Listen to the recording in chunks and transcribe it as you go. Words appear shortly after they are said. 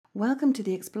Welcome to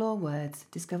the Explore Words,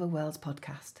 Discover Worlds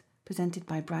podcast, presented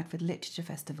by Bradford Literature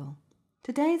Festival.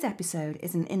 Today's episode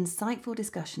is an insightful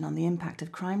discussion on the impact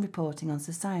of crime reporting on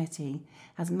society,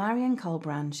 as Marianne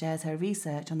Colbran shares her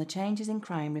research on the changes in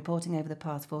crime reporting over the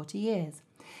past 40 years,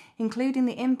 including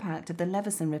the impact of the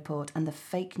Leveson Report and the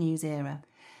fake news era.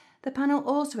 The panel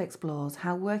also explores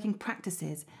how working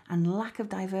practices and lack of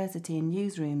diversity in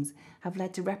newsrooms have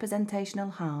led to representational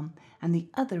harm and the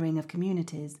othering of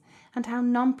communities, and how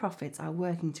non-profits are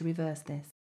working to reverse this.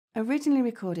 Originally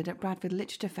recorded at Bradford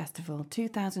Literature Festival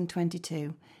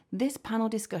 2022, this panel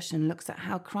discussion looks at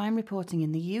how crime reporting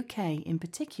in the UK in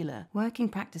particular, working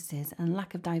practices and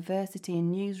lack of diversity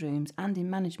in newsrooms and in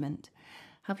management,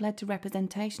 have led to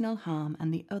representational harm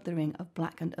and the othering of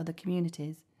black and other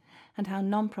communities, and how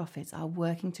non-profits are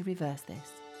working to reverse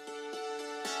this.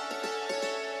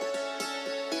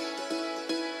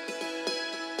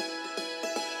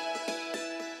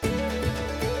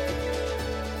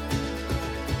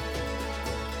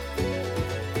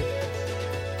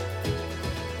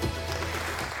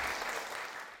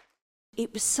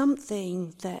 It was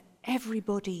something that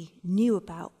everybody knew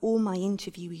about, all my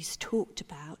interviewees talked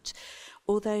about,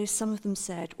 although some of them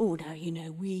said, oh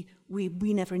no, we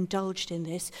never indulged in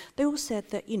this. They all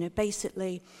said that,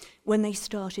 basically when they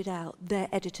started out, their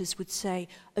editors would say,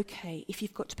 okay, if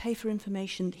you've got to pay for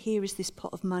information, here is this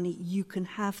pot of money, you can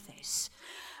have this.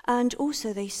 And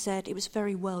also they said, it was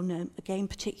very well known, again,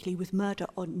 particularly with murder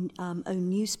on own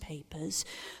newspapers,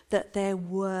 that there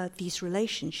were these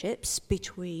relationships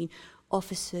between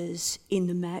officers in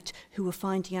the Met who were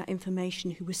finding out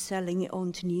information, who were selling it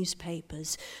on to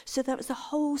newspapers. So that was a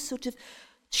whole sort of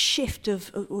shift or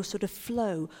sort of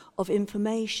flow of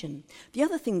information. The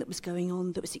other thing that was going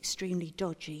on that was extremely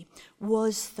dodgy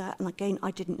was that, and again,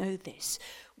 I didn't know this,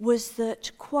 was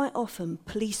that quite often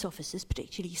police officers,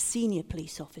 particularly senior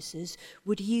police officers,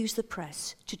 would use the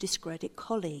press to discredit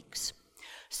colleagues.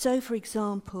 So, for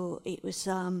example, it was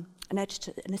an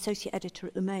associate editor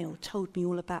at the Mail told me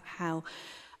all about how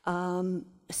a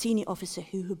senior officer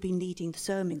who had been leading the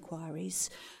SOAM inquiries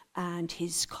and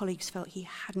his colleagues felt he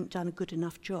hadn't done a good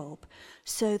enough job.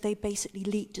 So they basically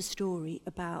leaked a story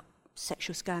about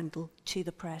sexual scandal to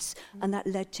the press, and that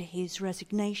led to his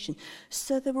resignation.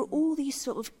 So there were all these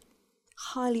sort of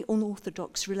highly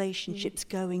unorthodox relationships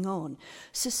going on.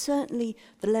 So certainly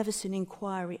the Leveson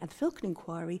inquiry and the Filkin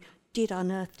inquiry did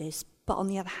unearth this, but on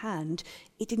the other hand,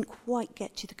 it didn't quite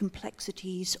get to the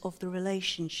complexities of the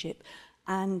relationship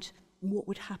and what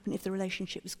would happen if the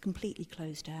relationship was completely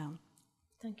closed down.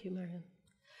 Thank you, Marianne.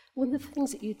 One of the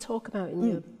things that you talk about in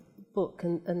your book,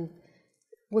 and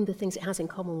one of the things it has in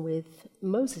common with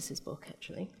Moses's book,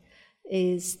 actually,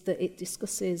 is that it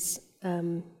discusses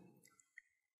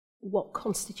what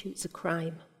constitutes a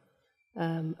crime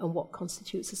and what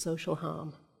constitutes a social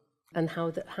harm, and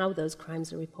how those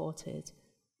crimes are reported,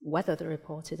 whether they're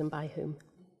reported and by whom.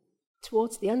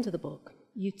 Towards the end of the book,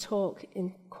 you talk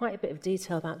in quite a bit of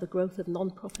detail about the growth of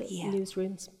non-profit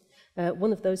newsrooms.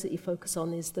 One of those that you focus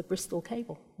on is the Bristol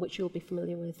Cable, which you'll be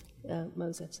familiar with,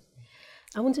 Moses.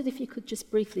 I wondered if you could just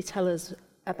briefly tell us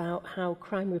about how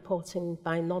crime reporting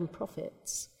by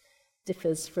non-profits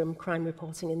differs from crime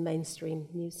reporting in mainstream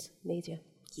news media.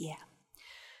 Yeah.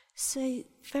 So,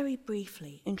 very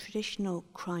briefly, in traditional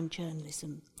crime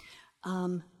journalism,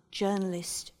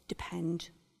 journalists depend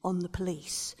on the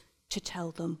police to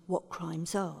tell them what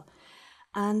crimes are.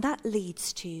 And that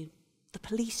leads to the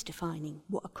police defining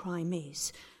what a crime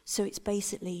is. So it's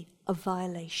basically a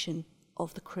violation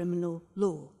of the criminal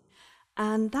law.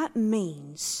 And that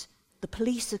means the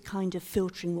police are kind of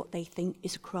filtering what they think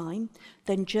is a crime,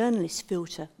 then journalists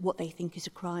filter what they think is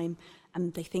a crime,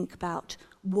 and they think about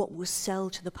what will sell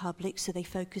to the public, so they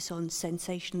focus on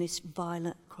sensationalist,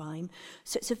 violent crime.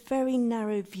 So it's a very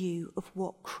narrow view of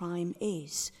what crime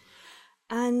is.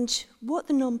 And what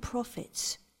the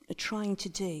non-profits are trying to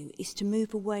do is to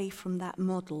move away from that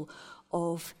model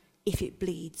of if it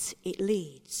bleeds, it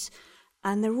leads.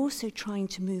 And they're also trying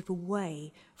to move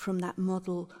away from that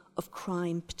model of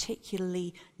crime,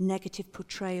 particularly negative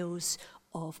portrayals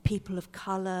of people of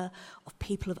colour, of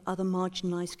people of other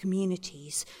marginalised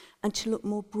communities, and to look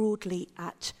more broadly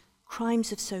at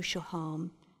crimes of social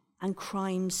harm and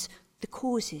crimes, the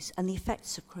causes and the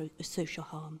effects of social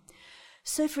harm.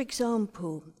 So, for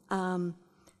example,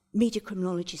 media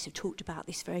criminologists have talked about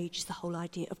this for ages, the whole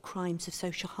idea of crimes of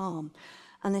social harm.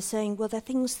 And they're saying, well, they're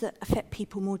things that affect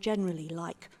people more generally,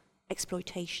 like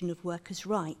exploitation of workers'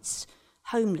 rights,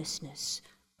 homelessness,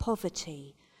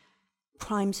 poverty,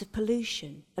 crimes of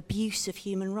pollution, abuse of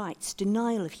human rights,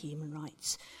 denial of human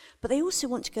rights. But they also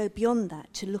want to go beyond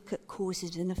that to look at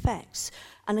causes and effects.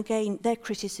 And again, their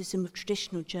criticism of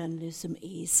traditional journalism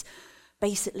is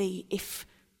basically if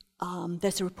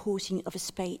there's a reporting of a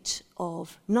spate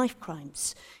of knife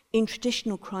crimes. In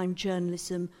traditional crime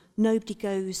journalism, nobody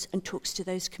goes and talks to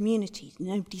those communities.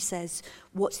 Nobody says,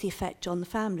 what's the effect on the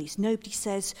families? Nobody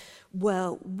says,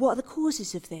 well, what are the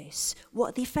causes of this? What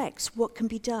are the effects? What can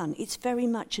be done? It's very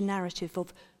much a narrative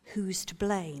of who's to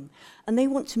blame. And they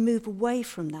want to move away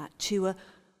from that to a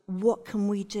what can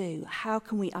we do? How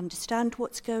can we understand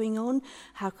what's going on?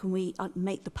 How can we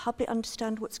make the public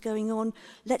understand what's going on?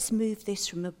 Let's move this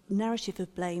from a narrative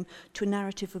of blame to a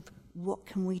narrative of what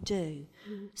can we do?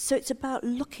 So it's about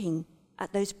looking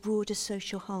at those broader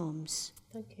social harms.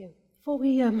 Thank you. Before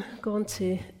we go on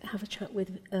to have a chat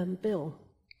with Bill,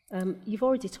 you've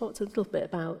already talked a little bit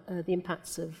about the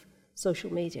impacts of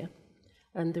social media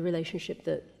and the relationship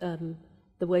that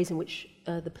the ways in which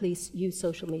the police use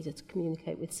social media to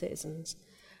communicate with citizens.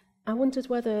 I wondered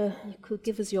whether you could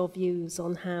give us your views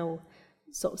on how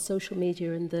sort of social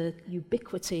media and the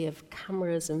ubiquity of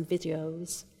cameras and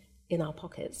videos in our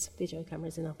pockets, video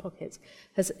cameras in our pockets,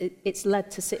 it's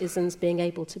led to citizens being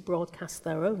able to broadcast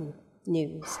their own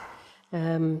news.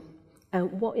 And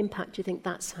what impact do you think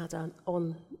that's had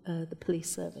on the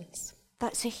police service?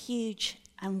 That's a huge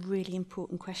and really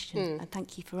important question, and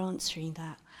thank you for answering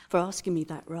that, for asking me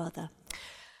that rather.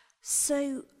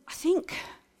 So I think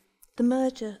the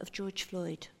murder of George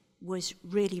Floyd was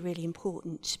really, really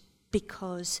important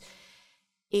because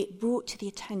it brought to the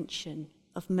attention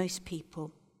of most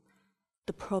people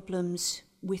the problems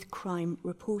with crime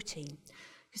reporting.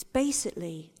 Because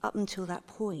basically, up until that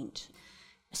point,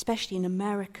 especially in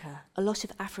America, a lot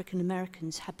of African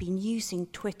Americans have been using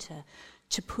Twitter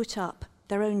to put up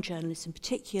their own journalism,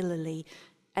 particularly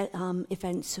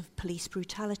events of police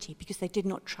brutality, because they did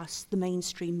not trust the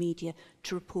mainstream media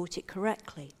to report it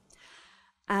correctly.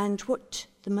 And what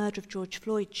the murder of George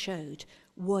Floyd showed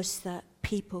was that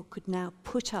people could now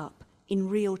put up in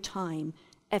real time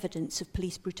evidence of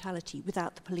police brutality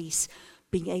without the police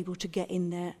being able to get in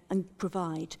there and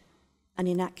provide an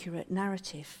inaccurate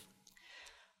narrative.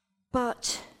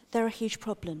 But there are huge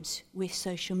problems with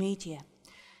social media.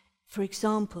 For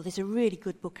example, there's a really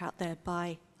good book out there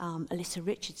by Alyssa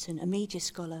Richardson, a media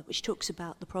scholar, which talks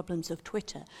about the problems of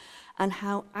Twitter and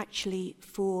how actually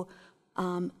for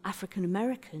African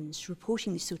Americans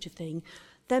reporting this sort of thing,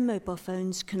 their mobile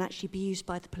phones can actually be used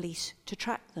by the police to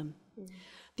track them.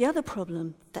 The other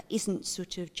problem that isn't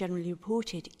sort of generally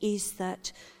reported is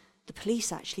that the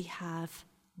police actually have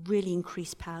really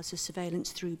increased powers of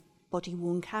surveillance through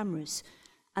body-worn cameras,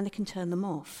 and they can turn them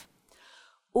off.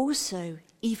 Also,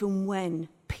 even when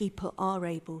people are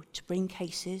able to bring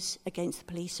cases against the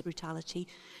police of brutality,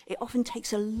 it often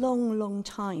takes a long, long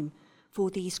time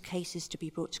for these cases to be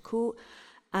brought to court,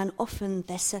 and often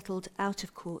they're settled out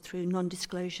of court through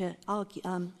non-disclosure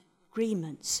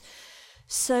agreements.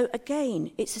 So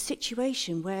again, it's a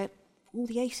situation where all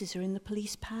the aces are in the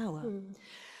police power.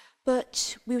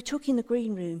 But we were talking in the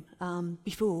green room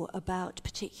before about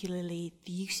particularly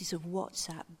the uses of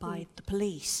WhatsApp by the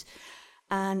police.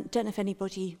 And don't know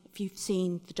if you've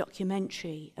seen the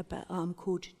documentary about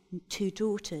called Two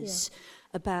Daughters,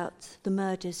 about the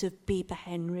murders of Bieber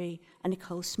Henry and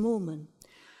Nicole Smallman.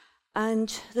 And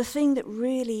the thing that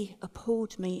really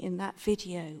appalled me in that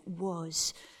video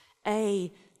was,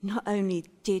 not only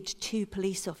did two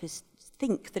police officers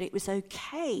think that it was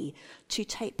okay to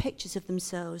take pictures of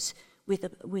themselves with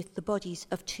the bodies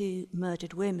of two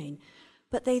murdered women,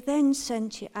 but they then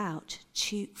sent it out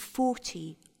to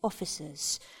 40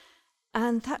 officers.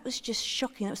 And that was just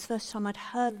shocking. That was the first time I'd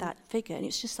heard that figure. And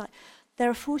it's just like, there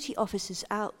are 40 officers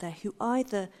out there who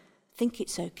either think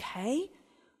it's okay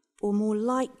or more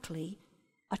likely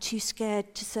are too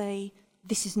scared to say,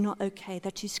 this is not okay.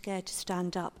 They're too scared to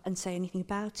stand up and say anything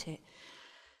about it.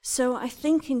 So I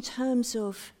think in terms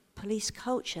of police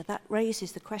culture, that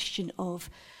raises the question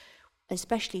of,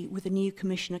 especially with a new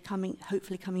commissioner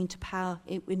hopefully coming to power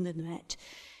in the Met,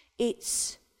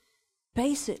 it's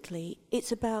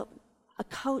about a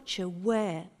culture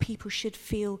where people should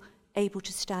feel able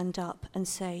to stand up and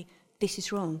say, this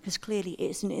is wrong, because clearly it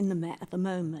isn't in the Met at the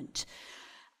moment.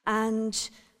 And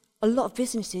a lot of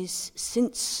businesses,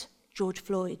 since George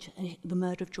Floyd, the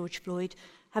murder of George Floyd,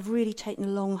 have really taken a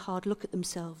long, hard look at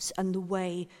themselves and the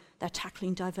way they're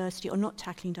tackling diversity or not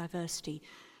tackling diversity.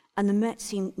 And the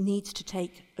Met needs to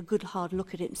take a good, hard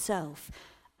look at itself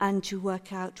and to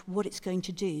work out what it's going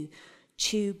to do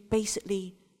to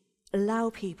basically allow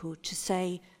people to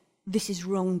say, this is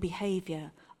wrong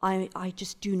behaviour, I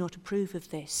just do not approve of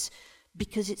this,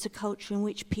 because it's a culture in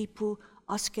which people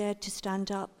are scared to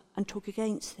stand up and talk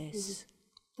against this.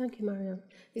 Thank you, Marianne.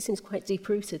 It seems quite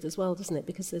deep-rooted as well, doesn't it?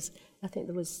 Because I think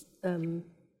there was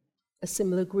a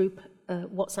similar group,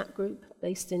 WhatsApp group,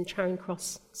 based in Charing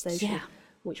Cross Station,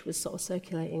 which was sort of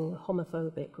circulating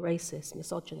homophobic, racist,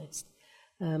 misogynist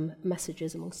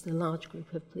messages amongst a large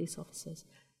group of police officers.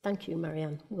 Thank you,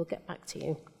 Marianne. We'll get back to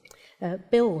you.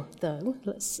 Bill, though,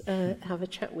 let's have a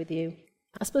chat with you.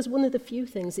 I suppose one of the few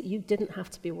things that you didn't have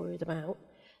to be worried about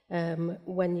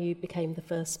when you became the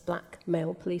first black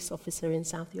male police officer in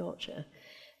South Yorkshire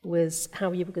was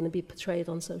how you were going to be portrayed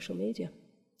on social media.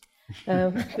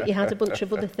 But you had a bunch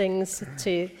of other things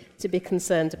to be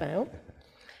concerned about.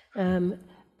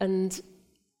 And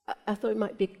I thought it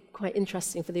might be quite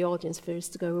interesting for the audience for us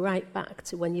to go right back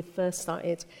to when you first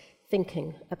started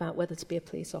thinking about whether to be a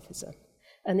police officer.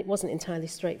 And it wasn't entirely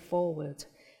straightforward.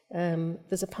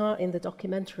 There's a part in the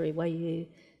documentary where you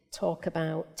talk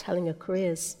about telling a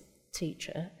careers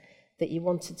teacher that you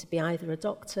wanted to be either a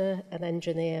doctor, an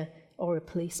engineer, or a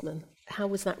policeman. How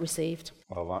was that received?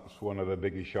 Well, that's one of the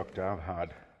biggest shocks I've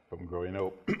had from growing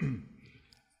up.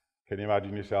 Can you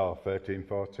imagine yourself, 13,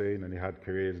 14, and you had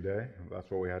careers day? That's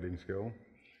what we had in school.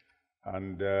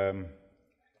 And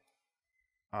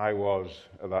I was,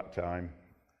 at that time,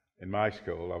 in my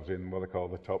school, I was in what they call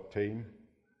the top team.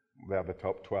 They have the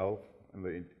top 12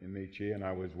 in each year, and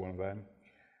I was one of them.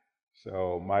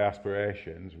 So my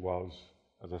aspirations was,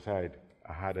 as I said,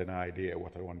 I had an idea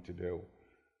what I wanted to do,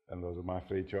 and those were my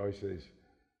three choices.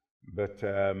 But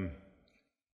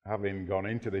having gone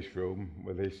into this room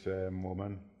with this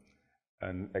woman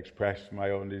and expressed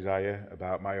my own desire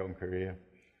about my own career,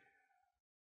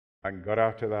 and got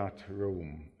out of that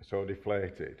room so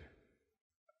deflated,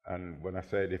 and when I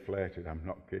say deflated, I'm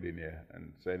not kidding you,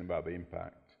 and saying about the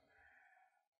impact,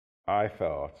 I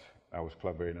thought I was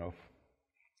clever enough.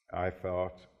 I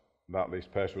thought that this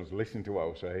person was listening to what I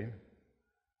was saying,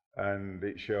 and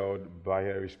it showed by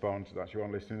her response that she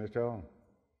wasn't listening at all.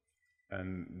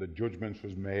 And the judgments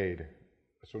was made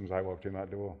as soon as I walked in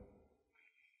that door.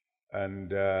 And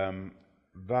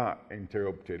that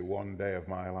interrupted one day of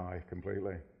my life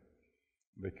completely,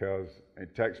 because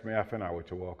it takes me half an hour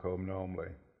to walk home normally.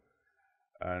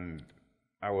 And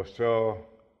I was so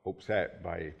upset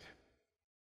by it.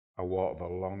 I walked the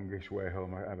longest way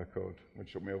home I ever could,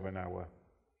 which took me over an hour.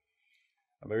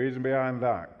 And the reason behind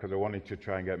that, because I wanted to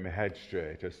try and get my head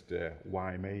straight as to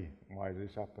why me, why has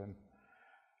this happened?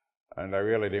 And I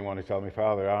really didn't want to tell my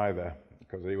father either,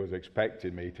 because he was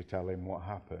expecting me to tell him what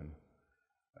happened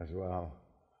as well.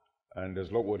 And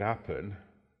as luck would happen,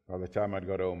 by the time I'd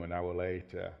got home an hour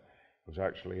later, I was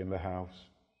actually in the house,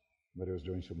 but I was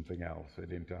doing something else. I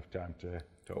didn't have time to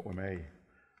talk with me,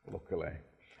 luckily.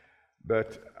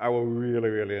 But I was really,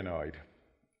 really annoyed,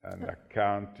 and I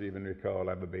can't even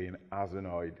recall ever being as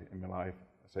annoyed in my life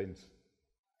since.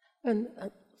 And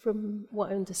from what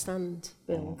I understand,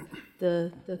 Bill,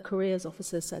 the careers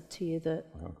officer said to you that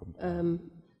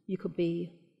you could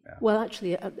be, well,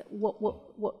 actually, what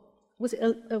was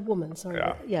it a woman? Sorry,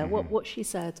 What she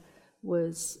said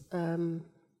was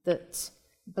that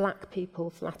black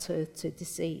people flatter to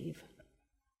deceive.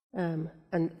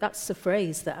 And that's a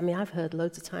phrase that, I mean, I've heard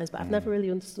loads of times, but I've never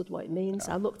really understood what it means.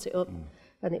 I looked it up,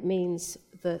 and it means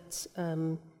that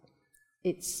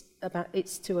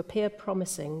it's to appear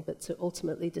promising, but to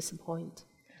ultimately disappoint.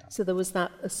 So there was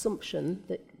that assumption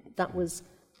that was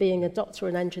being a doctor,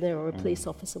 an engineer, or a police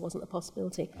officer wasn't a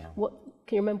possibility.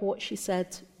 Can you remember what she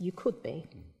said you could be?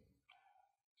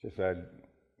 She said,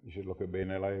 you should look at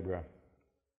being a labourer.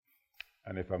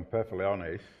 And if I'm perfectly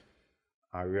honest,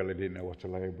 I really didn't know what a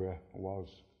labourer was.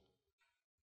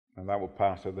 And that was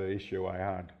part of the issue I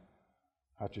had.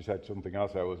 Had she said something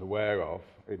else I was aware of,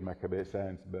 it'd make a bit of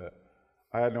sense, but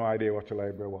I had no idea what a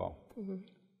labourer was.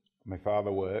 My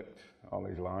father worked all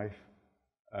his life,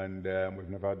 and we've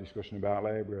never had a discussion about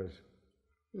labourers.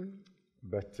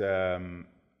 But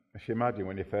if you imagine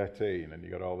when you're 13 and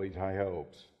you've got all these high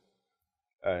hopes,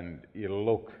 and you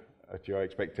look at your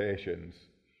expectations,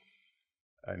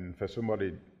 and for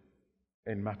somebody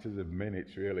in matters of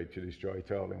minutes really to destroy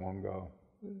it all in one go,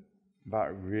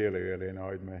 that really, really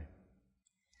annoyed me.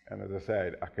 And as I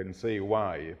said, I can see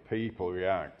why people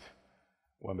react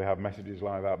when they have messages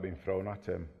like that being thrown at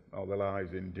them all their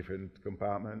lives in different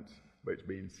compartments, but it's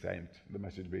being sent, the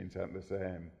message being sent the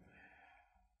same.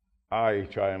 I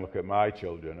try and look at my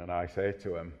children and I say to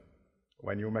them,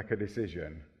 when you make a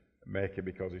decision, make it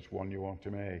because it's one you want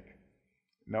to make,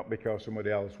 not because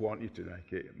somebody else wants you to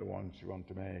make it, the ones you want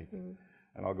to make.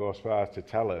 And I'll go as far as to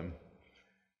tell them,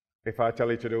 if I tell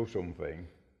you to do something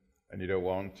and you don't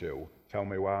want to, tell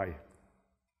me why.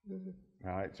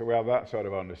 Right? So we have that sort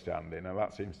of understanding, and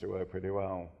that seems to work pretty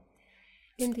well.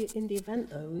 In the event,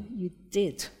 though, you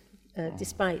did,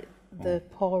 despite the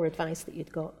poor advice that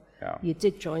you'd got, you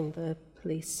did join the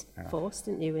police force,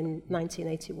 didn't you, in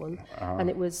 1981? And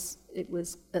it was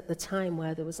at the time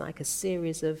where there was like a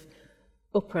series of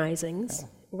uprisings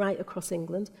right across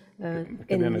England,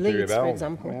 in Leeds, for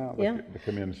example. The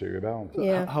community rebelled.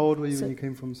 So how old were you when you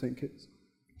came from St Kitts?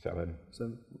 7.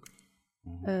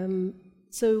 Okay.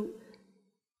 So,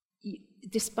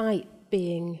 despite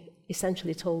being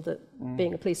essentially told that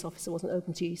being a police officer wasn't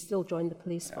open to you, you still joined the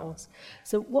police force.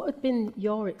 So what had been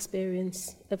your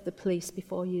experience of the police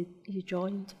before you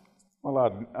joined? Well,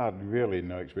 I'd really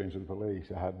no experience with the police.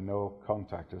 I had no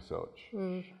contact as such.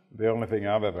 The only thing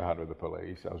I've ever had with the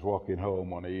police, I was walking home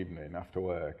one evening after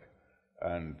work,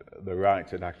 and the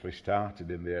riots had actually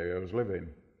started in the area I was living,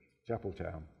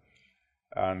 Chapeltown.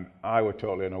 And I was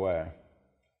totally unaware.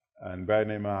 And bearing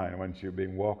in mind, once you've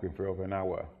been walking for over an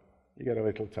hour, you get a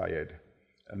little tired,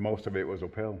 and most of it was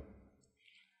uphill.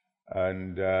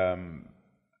 And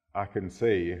I can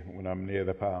see, when I'm near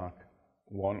the park,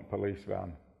 one police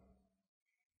van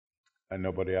and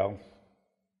nobody else.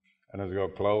 And as I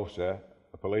got closer,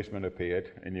 a policeman appeared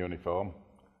in uniform,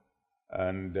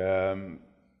 and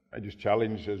I just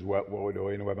challenged us what we're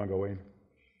doing, where am I going,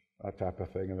 that type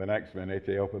of thing. And the next minute,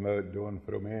 he opened the door and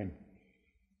threw me in.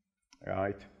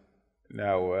 Right.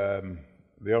 Now,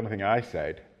 the only thing I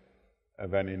said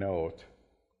of any note,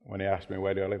 when he asked me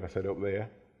where do I live, I said up there.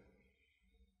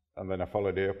 And then I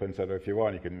followed it up and said, if you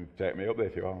want, you can take me up there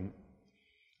if you want.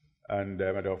 And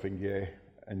I don't think he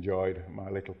enjoyed my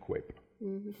little quip.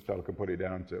 So I can put it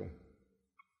down to.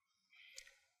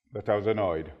 But I was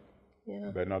annoyed.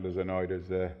 But not as annoyed as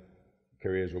the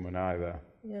careers woman either.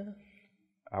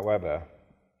 However,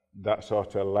 that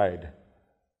sort of led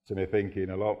to me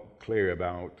thinking a lot clearer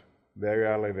about the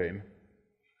area I live in,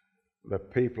 the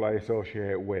people I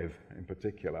associate with in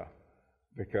particular,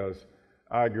 because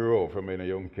I grew up from being a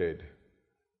young kid,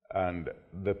 and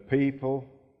the people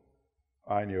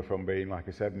I knew from being like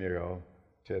a 7-year-old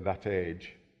to that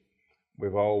age,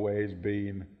 we've always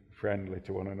been friendly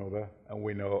to one another, and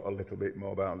we know a little bit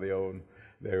more about the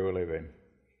area we live in.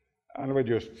 And we're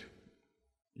just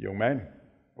young men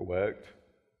who worked,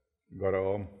 got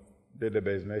home, did the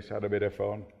business, had a bit of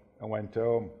fun, and went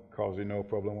home, causing no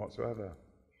problem whatsoever.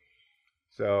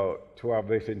 So to have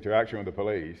this interaction with the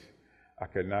police, I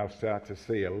can now start to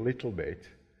see a little bit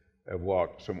of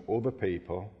what some other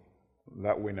people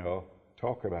that we know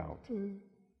talk about.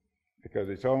 Because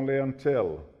it's only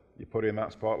until you put in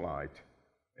that spotlight,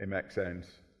 it makes sense.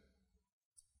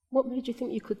 What made you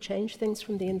think you could change things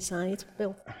from the inside,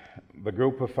 Bill? The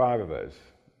group of 5 of us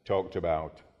talked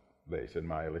about this and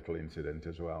my little incident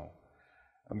as well.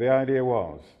 And the idea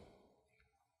was,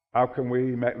 how can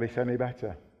we make this any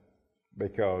better?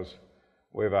 Because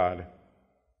we've had,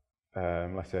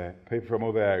 let's say, people from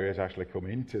other areas actually come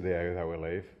into the area that we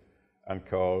live and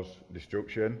cause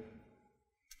destruction,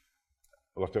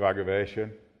 a lot of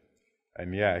aggravation,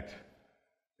 and yet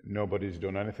nobody's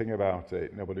done anything about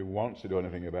it. Nobody wants to do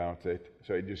anything about it,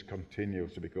 so it just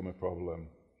continues to become a problem.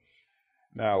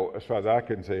 Now, as far as I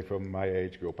can see from my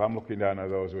age group, I'm looking down at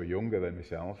those who are younger than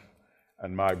myself,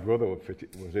 and my brother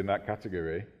was in that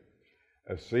category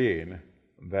of seeing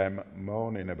them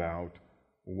moaning about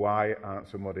why aren't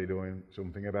somebody doing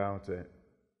something about it.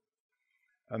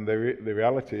 And the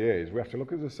reality is, we have to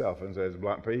look at ourselves and say, as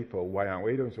black people, why aren't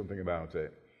we doing something about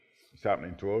it? It's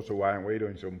happening to us, so why aren't we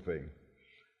doing something?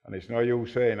 And it's no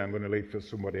use saying, I'm going to leave for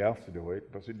somebody else to do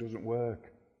it, because it doesn't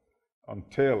work.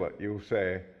 Until you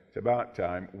say, it's about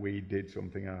time we did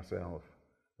something ourselves,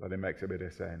 that it makes a bit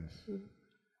of sense.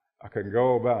 I can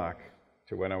go back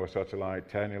to when I was sort of like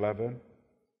 10, 11.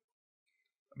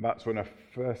 That's when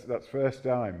that's the first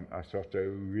time I sort of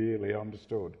really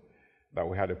understood that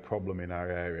we had a problem in our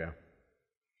area.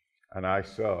 And I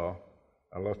saw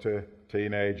a lot of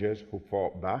teenagers who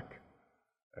fought back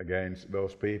against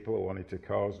those people who wanted to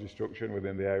cause destruction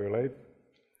within the area we live.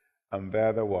 And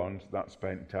they're the ones that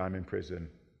spent time in prison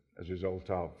as a result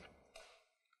of.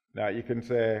 Now, you can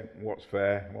say what's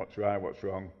fair, what's right, what's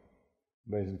wrong.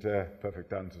 There isn't a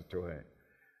perfect answer to it.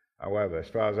 However, as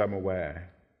far as I'm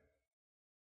aware,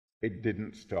 it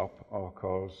didn't stop or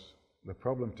cause the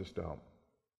problem to stop,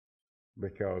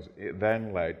 because it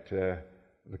then led to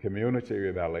the community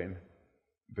rebelling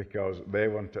because they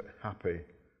weren't happy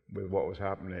with what was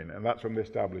happening. And that's from the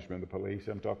establishment, the police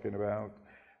I'm talking about.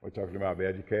 We're talking about the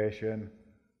education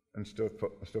and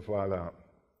stuff like that.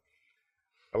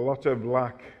 A lot of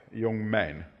black young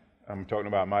men, I'm talking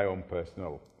about my own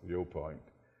personal viewpoint,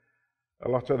 a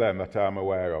lot of them that I'm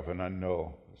aware of and I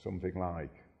know something like,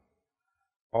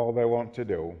 all they want to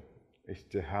do is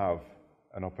to have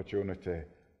an opportunity.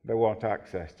 They want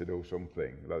access to do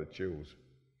something that they choose.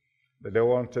 They don't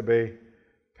want to be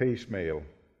piecemeal,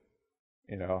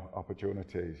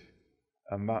 opportunities.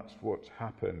 And that's what's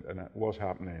happened, and it was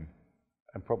happening,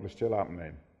 and probably still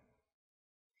happening.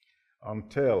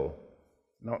 Until,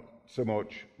 not so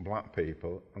much black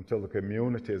people, until the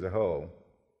community as a whole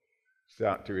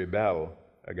start to rebel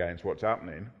against what's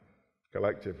happening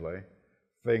collectively,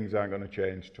 things aren't going to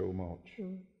change too much.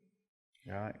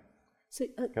 Right? So,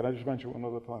 can I just mention one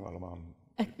other point while I'm on?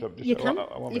 You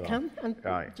can. I'm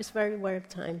right. just very aware of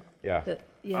time. Yeah. But,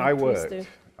 I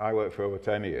worked for over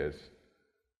 10 years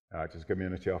as a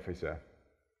community officer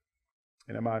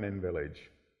in a mining village.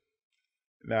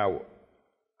 Now,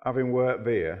 having worked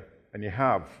there, and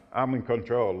I'm in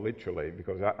control, literally,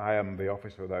 because I am the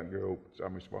officer of that group, so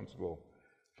I'm responsible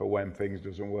for when things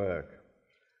doesn't work.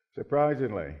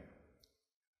 Surprisingly,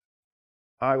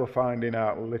 I was finding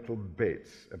out little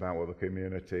bits about what the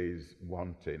community's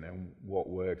wanting and what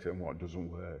works and what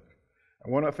doesn't work.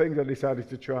 And one of the things I decided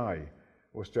to try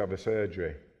was to have a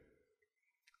surgery,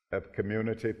 a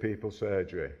community people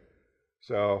surgery.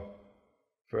 So,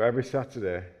 for every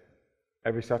Saturday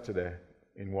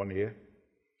in 1 year,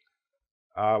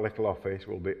 our little office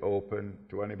will be open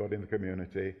to anybody in the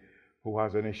community who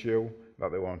has an issue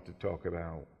that they want to talk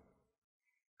about.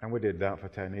 And we did that for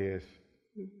 10 years.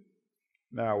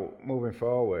 Now, moving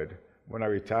forward, when I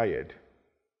retired,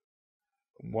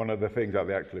 one of the things that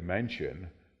they actually mentioned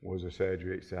was the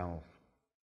surgery itself.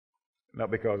 Not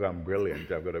because I'm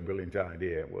brilliant, I've got a brilliant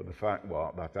idea, well, the fact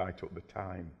was that I took the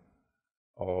time,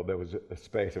 or there was a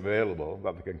space available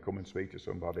that they can come and speak to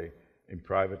somebody in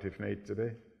private if need to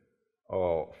be,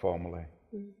 or formally.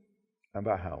 And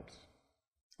that helps.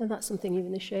 And that's something you've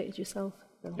initiated yourself,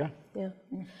 Bill? Yeah.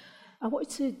 I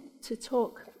wanted to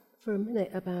talk for a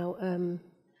minute about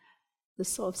the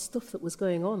sort of stuff that was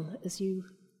going on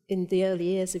in the early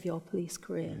years of your police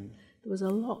career. There was a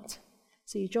lot.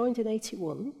 So you joined in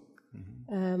 81.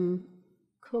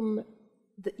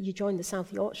 You joined the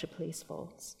South Yorkshire Police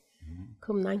Force.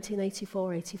 Come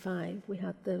 1984-85, we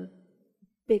had the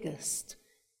biggest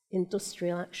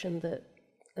industrial action that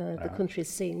the country's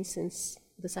seen since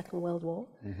the Second World War,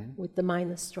 with the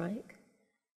miners' strike.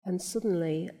 And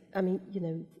suddenly,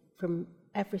 from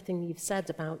everything you've said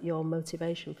about your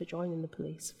motivation for joining the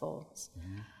police force,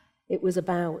 it was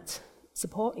about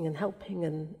supporting and helping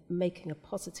and making a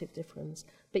positive difference.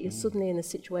 But you're suddenly in a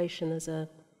situation as a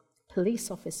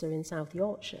police officer in South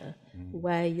Yorkshire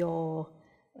where you're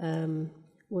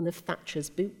one of Thatcher's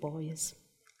boot boys.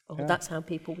 That's how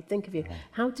people would think of you.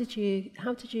 How did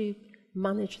you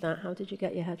manage that? How did you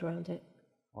get your head around it?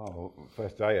 Well,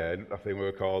 first I think we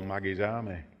were called Maggie's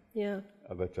Army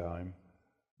at the time.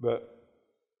 But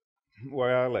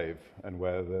where I live and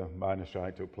where the miners'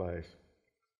 strike took place,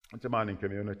 it's a mining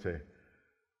community.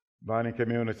 Mining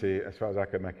community, as far as I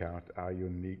can make out, are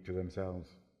unique to themselves.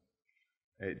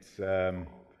 It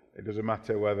doesn't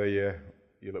matter whether you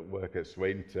work at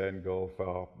Swinton, Gulf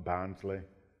or Barnsley,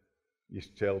 you're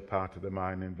still part of the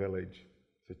mining village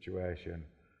situation.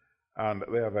 And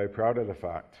they are very proud of the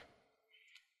fact.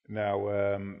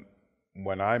 Now,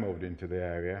 when I moved into the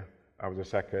area, I was the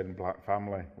second black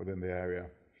family within the area.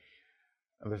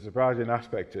 And the surprising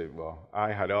aspect of it,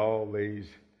 I had all these,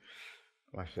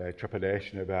 let's say,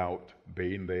 trepidation about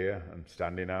being there and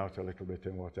standing out a little bit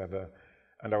and whatever.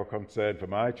 And I was concerned for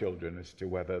my children as to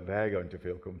whether they're going to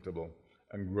feel comfortable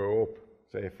and grow up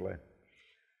safely.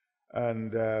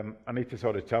 And I need to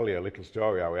sort of tell you a little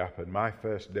story how it happened. My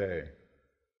first day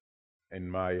in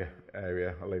my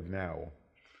area I live now,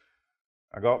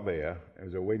 I got there, it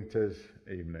was a winter's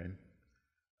evening,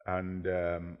 and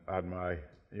I had my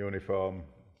uniform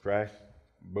pressed,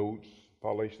 boots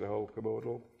polished, the whole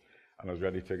caboodle, and I was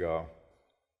ready to go.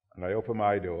 And I opened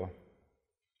my door,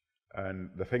 and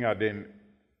the thing I didn't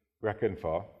reckon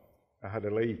for, I had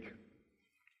a leak.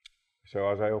 So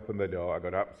as I opened the door, I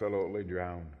got absolutely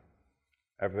drowned.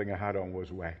 Everything I had on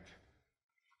was wet.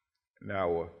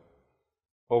 Now,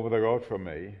 over the road from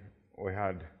me, we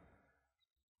had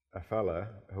a fella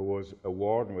who was a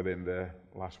warden within the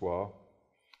last war,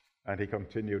 and he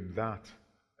continued that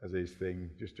as his thing,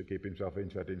 just to keep himself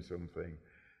interested in something.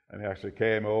 And he actually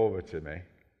came over to me,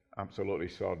 absolutely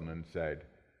sodden, and said,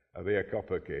 "Are they a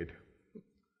copper, kid?"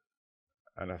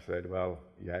 And I said, "Well,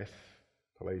 yes,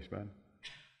 policeman."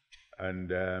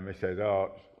 And he said,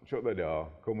 "Oh, shut the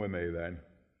door, come with me then."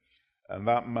 And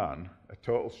that man, a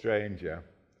total stranger,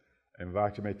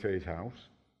 invited me to his house,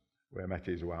 where I met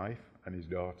his wife and his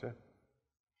daughter.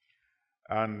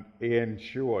 And he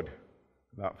ensured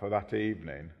that for that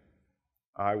evening,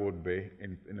 I would be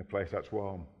in a place that's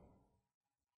warm.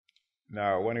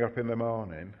 Now, when I got up in the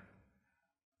morning,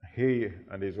 he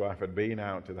and his wife had been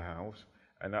out to the house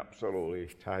and absolutely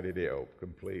tidied it up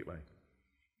completely.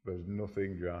 There was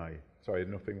nothing dry. Sorry,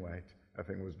 nothing wet.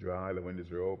 Everything was dry. The windows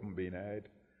were open, being aired.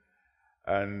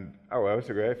 And I was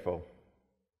so grateful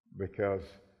because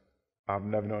I've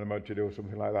never known him to do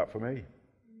something like that for me.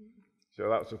 So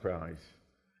that was a surprise.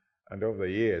 And over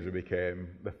the years,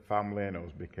 the family and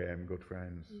us became good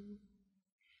friends.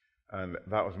 And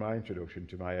that was my introduction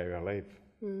to my area I live.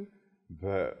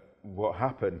 But what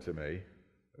happened to me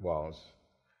was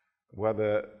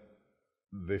whether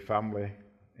the family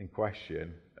in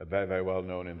question are very, very well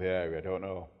known in the area, I don't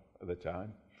know at the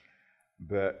time,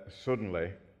 but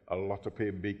suddenly a lot of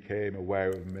people became aware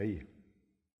of me.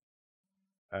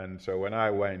 And so when I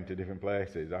went to different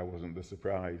places, I wasn't the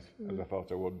surprise as I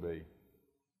thought I would be.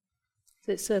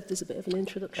 So it served as a bit of an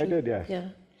introduction. I did, yes. Yeah.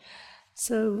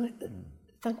 So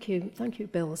thank you,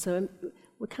 Bill. So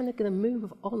we're kind of going to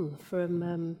move on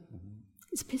from.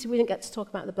 It's a pity we didn't get to talk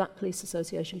about the Black Police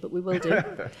Association, but we will do.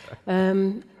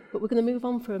 But we're going to move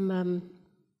on from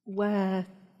where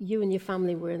you and your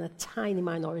family were in a tiny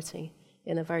minority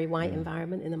in a very white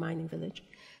environment in a mining village,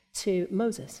 to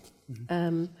Moses.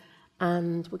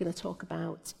 And we're going to talk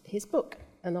about his book,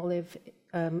 An Olive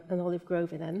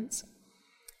Grove in Ends.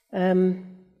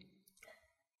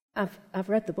 I've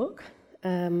read the book,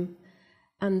 and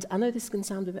I know this can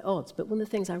sound a bit odd, but one of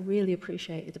the things I really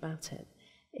appreciated about it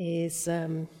is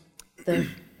that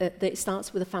it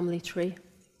starts with a family tree.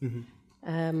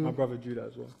 My brother drew that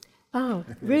as well. Oh,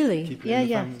 really? Keep it in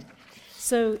the family.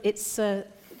 So it's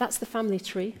that's the family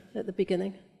tree at the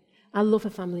beginning. I love a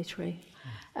family tree.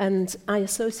 And I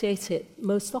associate it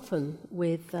most often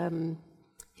with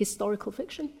historical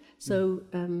fiction. So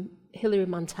Hilary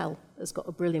Mantel has got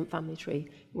a brilliant family tree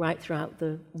right throughout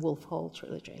the Wolf Hall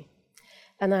trilogy.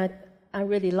 And I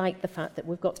really like the fact that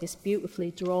we've got this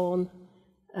beautifully drawn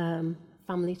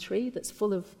family tree that's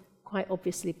full of quite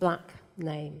obviously black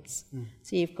names.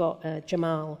 So you've got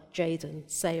Jamal, Jaden,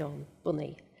 Seyon,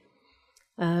 Bunny.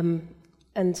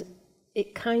 And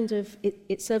it kind of,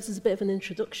 it serves as a bit of an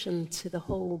introduction to the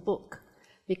whole book,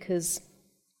 because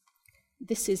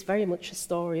this is very much a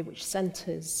story which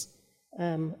centres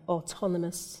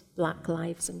autonomous black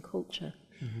lives and culture.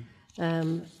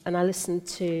 And I listened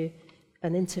to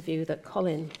an interview that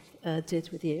Colin did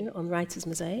with you on Writer's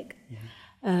Mosaic,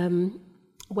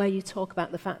 where you talk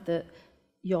about the fact that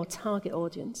your target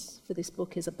audience for this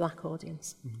book is a black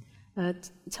audience.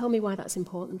 Tell me why that's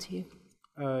important to you.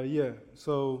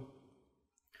 So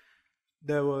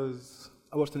I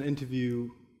watched an interview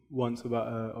once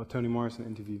about a Toni Morrison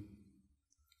interview,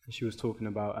 and she was talking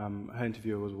about, her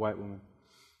interviewer was a white woman,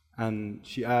 and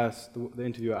she asked, the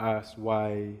interviewer asked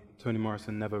why Toni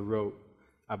Morrison never wrote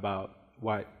about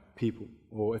white people,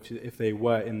 or if they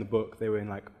were in the book, they were in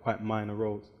like quite minor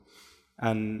roles.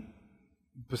 And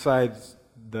besides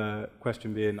the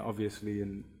question being obviously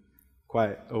and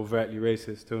quite overtly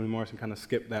racist, Toni Morrison kind of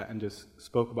skipped that and just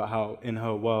spoke about how in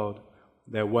her world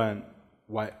there weren't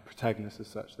white protagonists as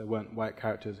such, there weren't white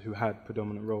characters who had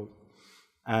predominant roles.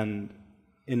 And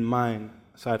in mine,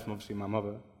 aside from obviously my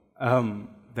mother,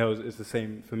 it's the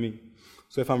same for me.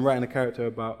 So if I'm writing a character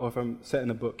about, or if I'm setting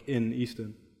a book in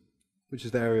Easton, which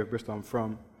is the area of Bristol I'm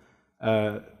from,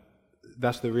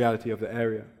 that's the reality of the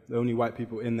area. The only white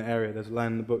people in the area, there's a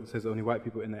line in the book that says the only white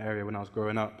people in the area when I was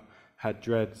growing up had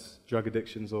dreads, drug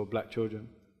addictions, or black children,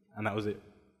 and that was it.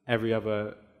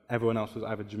 Everyone else was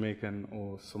either Jamaican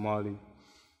or Somali,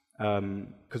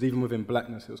 because even within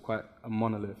blackness, it was quite a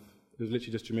monolith. It was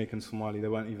literally just Jamaican, Somali.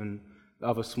 There weren't even, the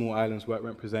other small islands weren't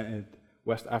represented.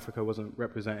 West Africa wasn't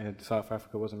represented. South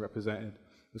Africa wasn't represented.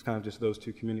 It was kind of just those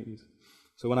two communities.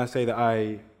 So when I say that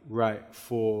I write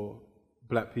for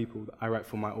black people, I write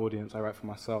for my audience, I write for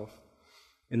myself,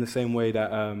 in the same way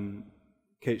that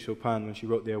Kate Chopin, when she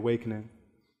wrote The Awakening,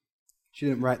 she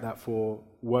didn't write that for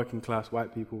working class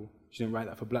white people. She didn't write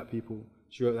that for black people.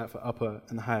 She wrote that for upper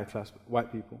and higher class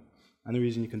white people. And the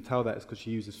reason you can tell that is because she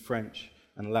uses French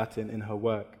and Latin in her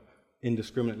work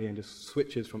indiscriminately and just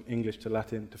switches from English to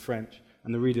Latin to French.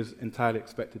 And the reader's entirely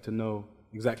expected to know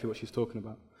exactly what she's talking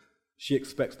about. She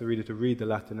expects the reader to read the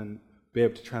Latin and be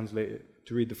able to translate it,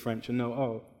 to read the French and know,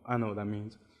 oh, I know what that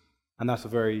means. And that's a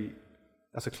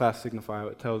class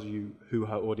signifier. It tells you who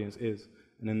her audience is.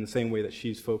 And in the same way that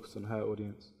she's focused on her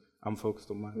audience, I'm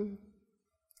focused on mine.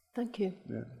 Thank you.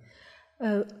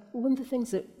 Yeah. One of the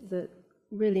things that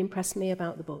really impressed me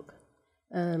about the book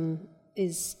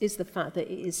is the fact that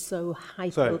it is so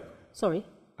hyper. Sorry?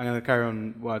 I'm going to carry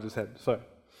on what I just said. Sorry.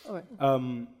 All right.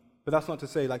 But that's not to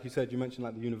say, like you said, you mentioned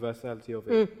like the universality of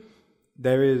it.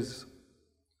 There is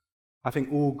I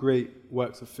think all great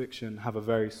works of fiction have a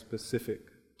very specific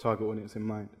target audience in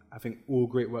mind. I think all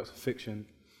great works of fiction,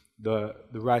 the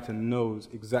writer knows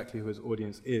exactly who his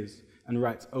audience is and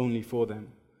writes only for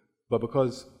them. But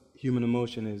because human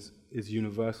emotion is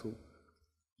universal,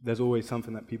 there's always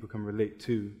something that people can relate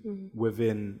to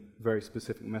within very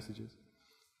specific messages.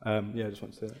 I just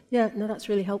want to say that. Yeah, no, that's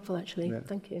really helpful, actually. Yeah.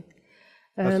 Thank you.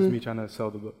 That's just me trying to sell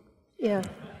the book. Yeah.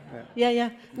 Yeah.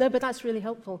 No, but that's really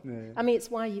helpful. Yeah. I mean, it's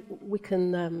why we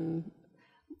can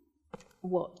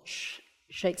watch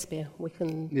Shakespeare. We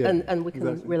can and we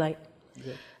can relate.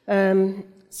 Yeah.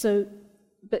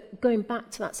 But going back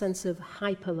to that sense of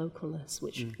hyper-localness,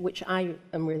 which I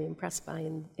am really impressed by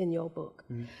in your book,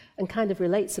 and kind of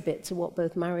relates a bit to what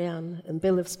both Marianne and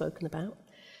Bill have spoken about,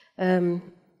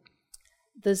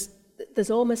 there's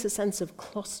almost a sense of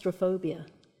claustrophobia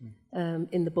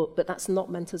in the book, but that's not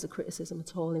meant as a criticism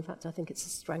at all. In fact, I think it's a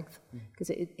strength,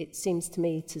 because it seems to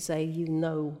me to say you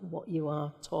know what you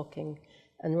are talking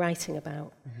and writing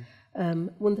about.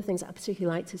 One of the things that I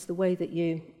particularly liked is the way that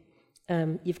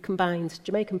you've combined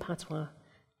Jamaican patois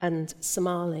and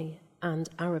Somali and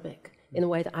Arabic in a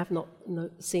way that I've not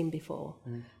seen before.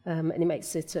 And it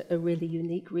makes it a really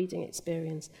unique reading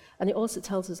experience. And it also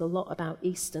tells us a lot about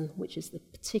Eastern, which is the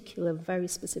particular, very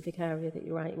specific area that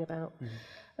you're writing about.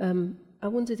 I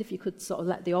wondered if you could sort of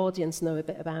let the audience know a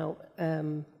bit about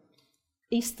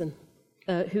Eastern.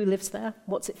 Who lives there?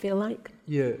 What's it feel like?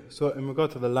 Yeah, so in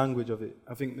regard to the language of it,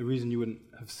 I think the reason you wouldn't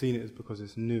have seen it is because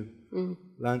it's new.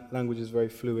 Language is very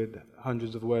fluid,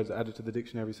 hundreds of words are added to the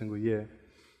dictionary every single year.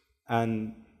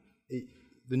 And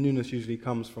the newness usually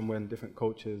comes from when different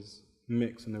cultures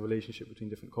mix and the relationship between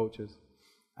different cultures.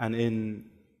 And in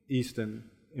Eastern,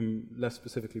 less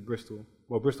specifically Bristol,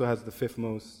 Bristol has the 5th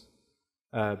most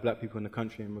black people in the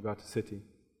country in regard to city.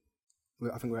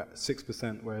 I think we're at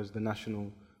 6%, whereas the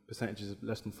national percentage is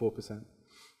less than 4%.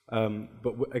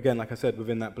 But again, like I said,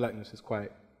 within that blackness is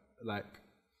quite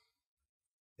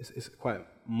it's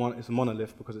a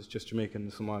monolith, because it's just Jamaican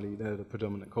and Somali, they're the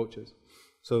predominant cultures.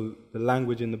 So the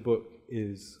language in the book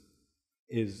is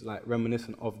like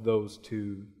reminiscent of those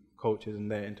two cultures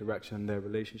and their interaction and their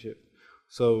relationship.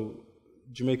 So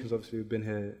Jamaicans obviously have been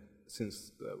here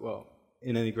since,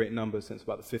 in any great numbers, since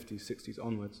about the 50s, 60s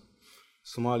onwards.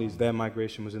 Somalis, their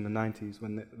migration was in the 90s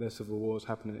when their civil war was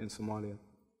happening in Somalia.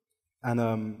 And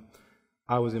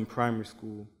I was in primary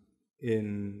school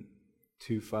in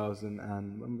 2000,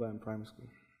 and when was I in primary school?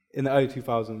 In the early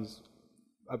 2000s,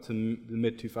 up to the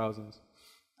mid-2000s.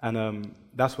 And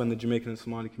that's when the Jamaican and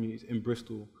Somali communities in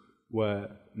Bristol were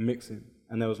mixing.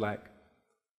 And there was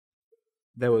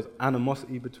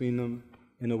animosity between them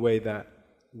in a way that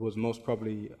was most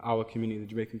probably our community, the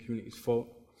Jamaican community's fault.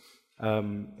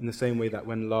 In the same way that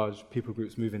when large people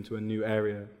groups move into a new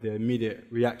area, the immediate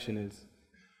reaction is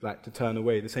like to turn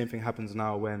away. The same thing happens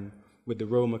now with the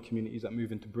Roma communities that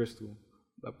move into Bristol.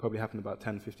 That probably happened about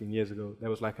 10, 15 years ago. There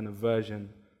was like an aversion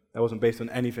that wasn't based on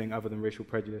anything other than racial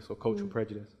prejudice or cultural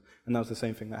prejudice. And that was the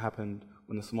same thing that happened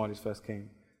when the Somalis first came.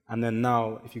 And then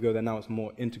now, if you go there now, it's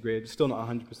more integrated. It's still not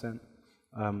 100%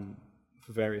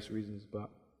 for various reasons, but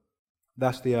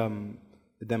that's the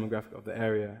demographic of the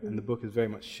area, and the book is very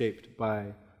much shaped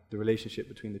by the relationship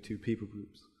between the two people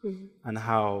groups and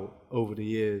how over the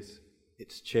years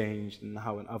it's changed, and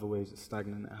how in other ways it's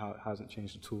stagnant and how it hasn't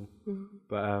changed at all.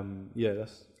 But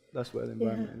that's where the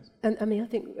environment is. And I mean, I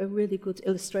think a really good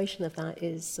illustration of that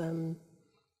is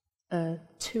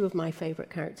two of my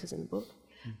favourite characters in the book,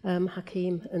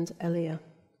 Hakeem and Elia.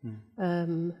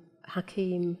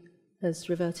 Hakeem has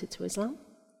reverted to Islam,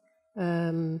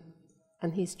 and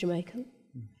he's Jamaican.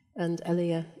 And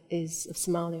Elia is of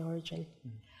Somali origin,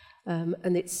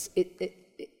 and it's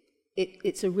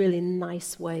a really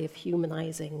nice way of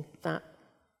humanising that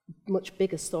much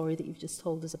bigger story that you've just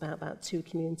told us about two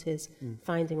communities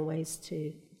finding ways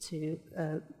to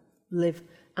live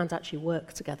and actually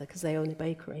work together, because they own a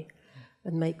bakery,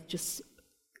 and make just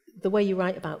the way you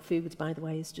write about food, by the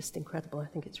way, is just incredible. I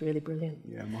think it's really brilliant.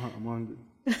 Yeah, I'm hungry.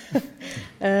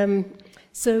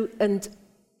 So, and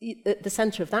at the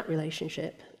centre of that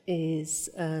relationship is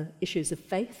issues of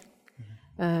faith,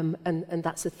 and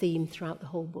that's a theme throughout the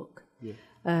whole book. Yeah.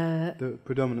 The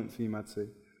predominant theme, I'd say,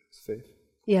 is faith.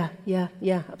 Yeah,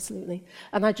 absolutely.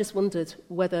 And I just wondered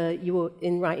whether you were,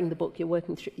 in writing the book, you were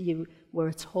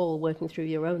at all working through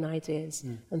your own ideas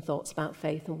and thoughts about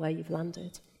faith and where you've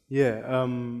landed. Yeah.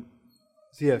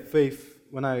 Faith.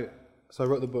 I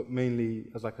wrote the book mainly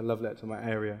as like a love letter to my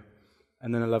area,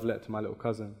 and then a love letter to my little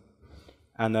cousin.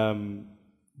 And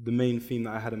the main theme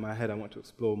that I had in my head I wanted to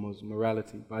explore was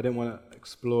morality, but I didn't want to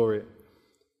explore it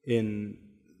in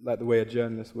like the way a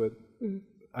journalist would.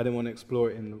 I didn't want to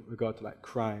explore it in regard to like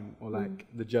crime or like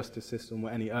the justice system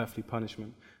or any earthly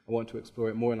punishment. I want to explore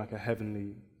it more in like a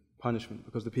heavenly punishment,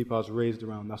 because the people I was raised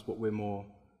around, that's what we're more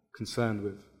concerned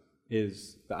with,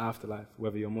 is the afterlife,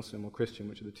 whether you're Muslim or Christian,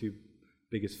 which are the two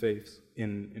biggest faiths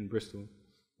in Bristol.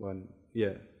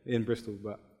 In Bristol,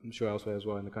 but I'm sure elsewhere as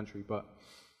well in the country. But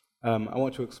I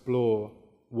want to explore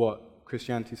what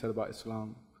Christianity said about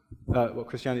Islam, what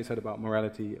Christianity said about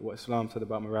morality, what Islam said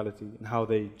about morality, and how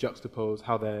they juxtapose,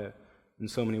 how they're in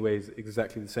so many ways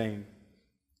exactly the same.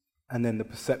 And then the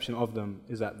perception of them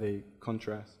is that they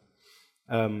contrast.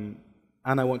 And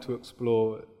I want to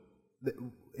explore,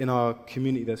 in our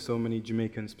community there's so many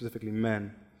Jamaicans, specifically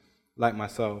men, like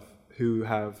myself, who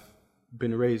have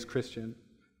been raised Christian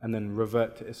and then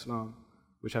revert to Islam,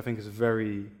 which I think is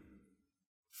very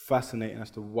fascinating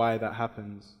as to why that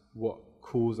happens, what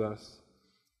calls us,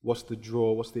 what's the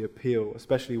draw, what's the appeal,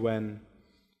 especially when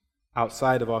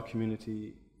outside of our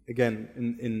community, again,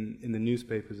 in the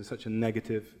newspapers, there's such a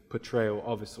negative portrayal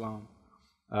of Islam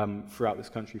throughout this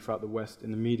country, throughout the West,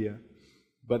 in the media.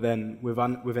 But then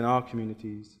within our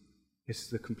communities, it's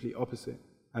the complete opposite.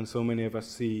 And so many of us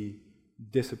see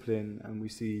discipline, and we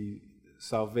see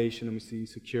salvation, and we see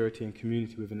security and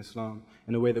community within Islam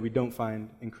in a way that we don't find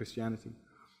in Christianity,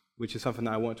 which is something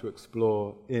that I want to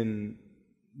explore in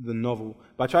the novel.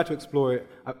 But I try to explore it.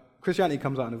 Christianity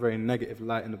comes out in a very negative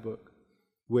light in the book,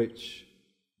 which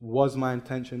was my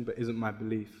intention but isn't my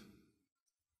belief.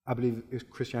 I believe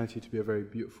Christianity to be a very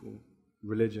beautiful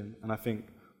religion, and I think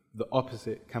the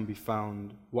opposite can be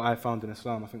found, what I found in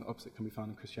Islam, I think the opposite can be found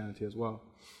in Christianity as well.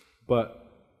 But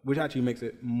which actually makes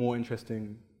it more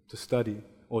interesting to study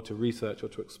or to research or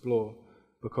to explore,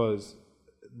 because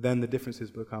then the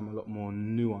differences become a lot more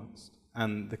nuanced.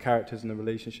 And the characters and the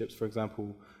relationships, for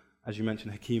example, as you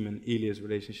mentioned, Hakeem and Elia's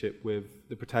relationship with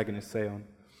the protagonist, Seyon,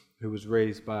 who was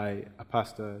raised by a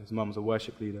pastor, his mum was a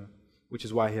worship leader, which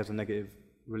is why he has a negative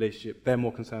relationship. They're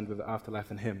more concerned with the afterlife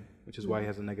than him, which is why he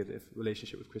has a negative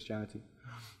relationship with Christianity.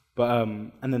 But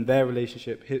and then their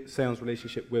relationship, Seyon's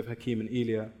relationship with Hakeem and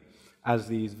Elia, as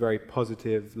these very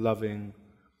positive, loving,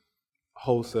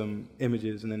 wholesome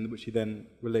images, and then which he then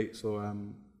relates or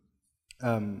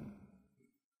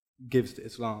gives to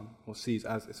Islam or sees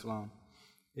as Islam,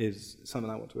 is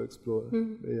something I want to explore.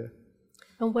 Yeah.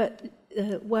 And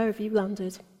where have you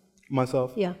landed?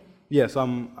 Myself? Yeah. Yeah, so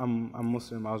I'm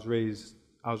Muslim. I was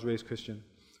raised Christian,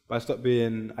 but I stopped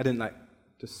being. I didn't like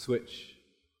to switch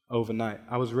overnight.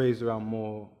 I was raised around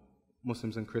more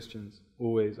Muslims than Christians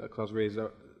always, because I was raised.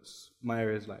 My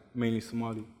area is like mainly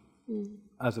Somali,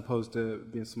 as opposed to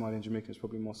being Somali and Jamaican. It's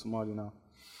probably more Somali now.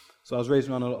 So I was raised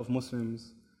around a lot of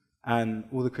Muslims, and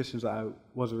all the Christians that I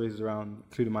was raised around,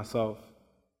 including myself,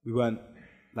 we weren't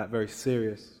like very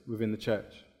serious within the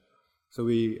church. So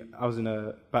I was in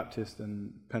a Baptist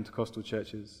and Pentecostal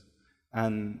churches,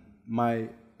 and my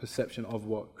perception of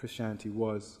what Christianity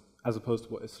was, as opposed to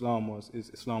what Islam was,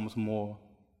 is Islam was more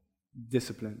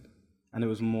disciplined, and it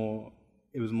was more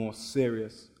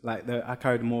serious. Like I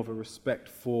carried more of a respect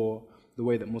for the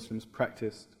way that Muslims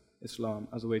practiced Islam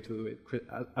as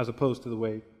opposed to the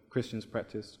way Christians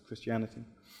practiced Christianity.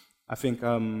 I think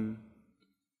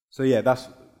so. Yeah,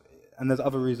 and there's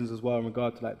other reasons as well in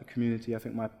regard to like the community. I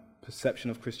think my perception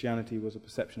of Christianity was a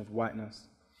perception of whiteness,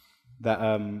 that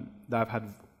I've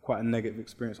had quite a negative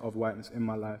experience of whiteness in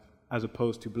my life, as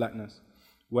opposed to blackness.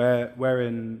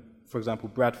 Wherein, for example,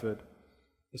 Bradford,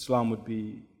 Islam would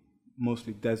be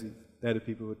mostly Desi. They're the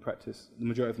people who would practice. The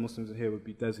majority of Muslims here would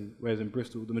be Desi, whereas in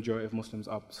Bristol, the majority of Muslims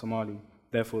are Somali.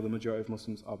 Therefore, the majority of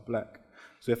Muslims are black.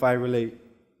 So if I relate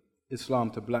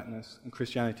Islam to blackness and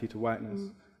Christianity to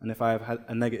whiteness, and if I have had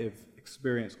a negative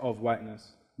experience of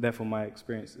whiteness, therefore my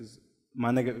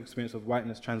negative experience of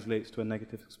whiteness translates to a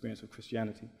negative experience of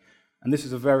Christianity. And this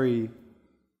is a very,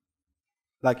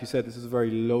 like you said, this is a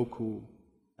very local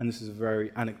and this is a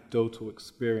very anecdotal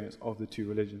experience of the two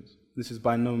religions. This is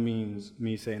by no means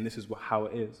me saying this is how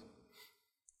it is.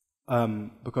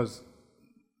 Because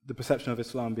the perception of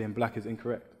Islam being black is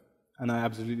incorrect. And I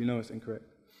absolutely know it's incorrect.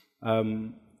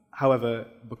 However,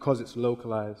 because it's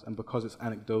localized and because it's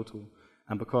anecdotal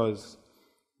and because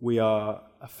we are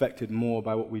affected more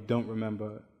by what we don't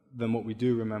remember than what we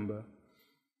do remember,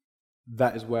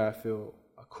 that is where I feel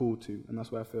a call to, and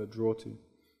that's where I feel a draw to.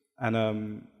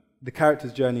 And the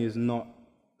character's journey is not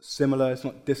similar, it's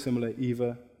not dissimilar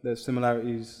either. There's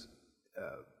similarities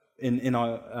in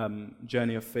our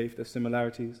journey of faith, there's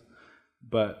similarities,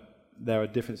 but there are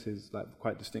differences, like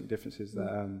quite distinct differences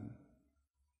that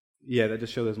that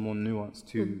just show there's more nuance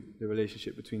to the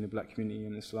relationship between the black community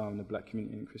and Islam and the black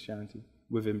community and Christianity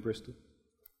within Bristol.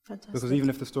 Fantastic. Because even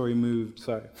if the story moved,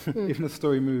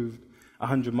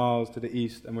 100 miles to the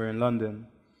east and we're in London,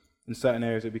 in certain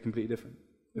areas it would be completely different.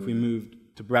 If we moved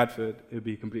to Bradford, it would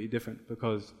be completely different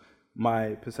because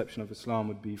my perception of Islam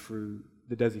would be through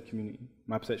the Desi community.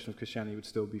 My perception of Christianity would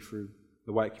still be through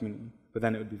the white community, but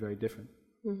then it would be very different.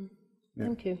 Mm. Yeah.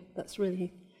 Thank you. That's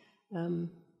really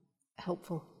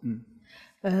helpful.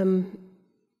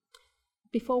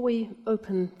 Before we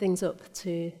open things up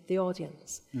to the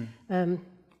audience,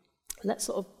 let's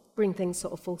sort of bring things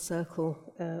sort of full circle,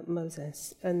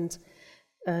 Moses. And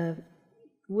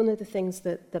one of the things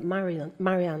that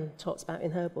Marianne talks about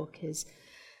in her book is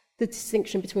the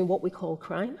distinction between what we call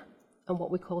crime and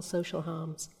what we call social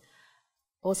harms.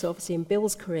 Also, obviously, in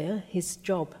Bill's career, his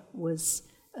job was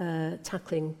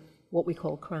tackling what we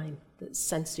call crime that's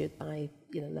censored by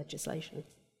legislation.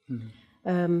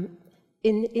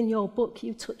 In your book,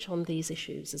 you touch on these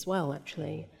issues as well,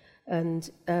 actually. And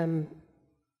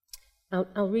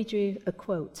I'll read you a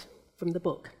quote from the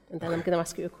book, and then I'm going to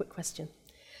ask you a quick question.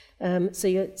 So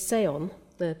Seon,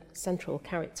 the central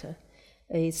character,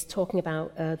 is talking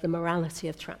about the morality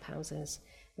of trap houses,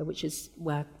 which is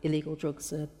where illegal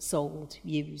drugs are sold,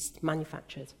 used,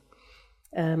 manufactured.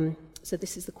 So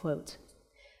this is the quote.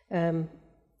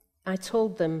 I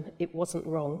told them it wasn't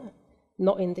wrong,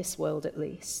 not in this world at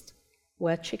least,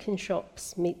 where chicken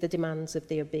shops meet the demands of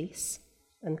the obese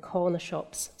and corner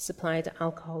shops supplied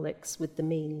alcoholics with the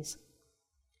means.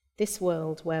 This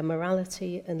world where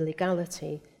morality and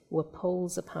legality were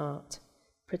poles apart,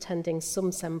 pretending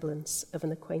some semblance of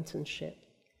an acquaintanceship.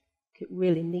 It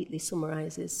really neatly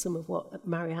summarises some of what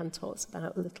Marianne talks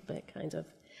about a little bit, kind of.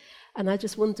 And I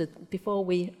just wondered, before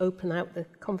we open out the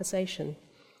conversation,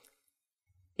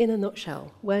 in a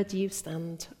nutshell, where do you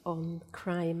stand on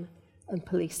crime and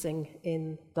policing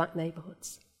in black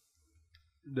neighbourhoods?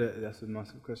 That's a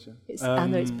massive question. I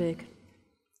know it's big.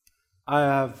 I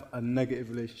have a negative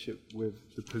relationship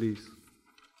with the police,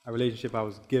 a relationship I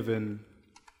was given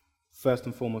first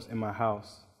and foremost in my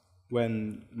house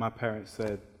when my parents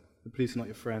said, the police are not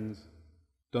your friends,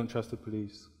 don't trust the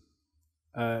police.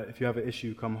 If you have an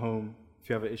issue, come home. If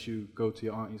you have an issue, go to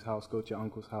your auntie's house, go to your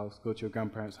uncle's house, go to your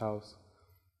grandparents' house,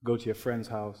 go to your friend's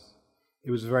house. It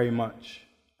was very much,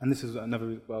 and this is another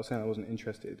reason why I was saying I wasn't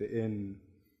interested in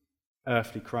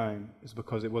earthly crime, is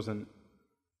because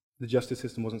the justice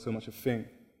system wasn't so much a thing.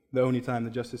 The only time the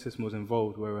justice system was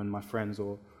involved were when my friends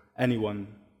or anyone,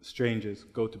 strangers,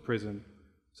 go to prison.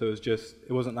 So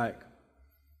it wasn't like,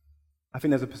 I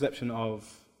think there's a perception of,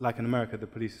 like in America, the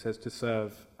police says to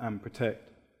serve and protect.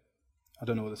 I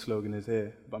don't know what the slogan is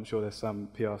here, but I'm sure there's some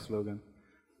PR slogan.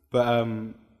 But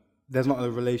there's not a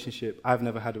relationship. I've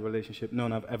never had a relationship. No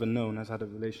one I've ever known has had a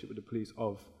relationship with the police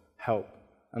of help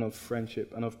and of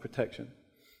friendship and of protection.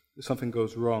 If something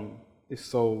goes wrong, it's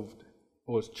solved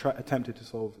or is attempted to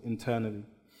solve internally.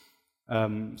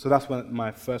 So that's when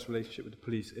my first relationship with the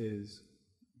police is,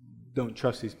 don't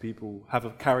trust these people,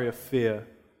 carry a fear,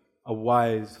 a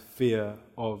wise fear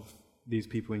of these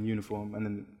people in uniform and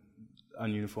then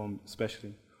ununiformed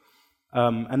especially.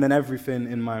 And then everything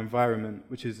in my environment,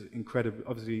 which is incredible.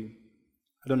 Obviously,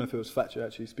 I don't know if it was Thatcher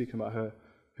actually speaking about her,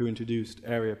 who introduced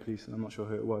area police, and I'm not sure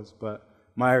who it was, but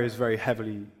my area is very,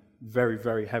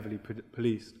 very heavily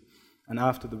policed. And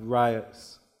after the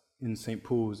riots in St.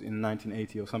 Paul's in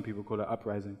 1980, or some people call it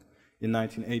uprising, in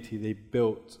 1980 they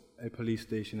built a police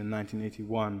station in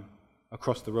 1981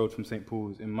 across the road from St.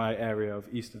 Paul's in my area of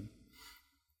Easton,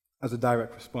 as a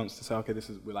direct response to say, okay,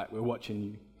 we're watching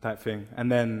you type thing.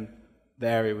 And then the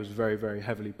area was very, very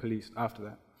heavily policed after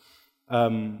that.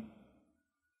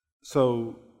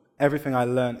 So everything I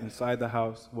learned inside the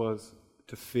house was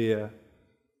to fear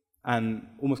and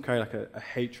almost carry like a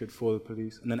hatred for the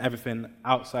police. And then everything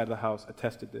outside the house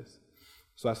attested this.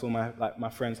 So I saw my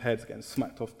friends' heads getting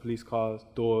smacked off police cars,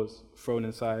 doors thrown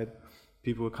inside.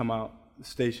 People would come out the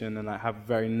station and have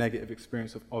very negative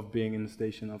experience of being in the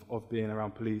station, of being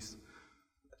around police.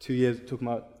 2 years, talking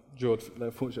about the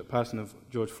unfortunate passing of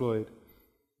George Floyd,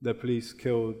 the police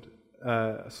killed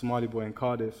a Somali boy in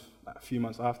Cardiff a few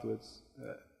months afterwards,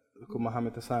 called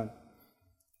Mohammed Hassan.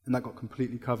 And that got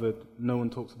completely covered. No one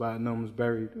talks about it, no one was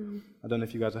buried. I don't know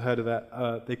if you guys have heard of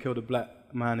that. They killed a black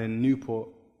man in Newport,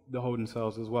 the Holden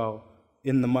cells as well,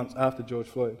 in the months after George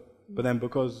Floyd. But then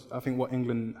because I think what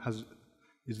England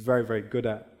is very, very good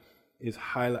at is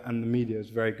and the media is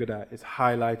very good at, is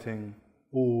highlighting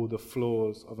all the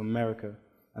flaws of America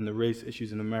and the race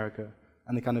issues in America,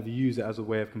 and they kind of use it as a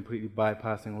way of completely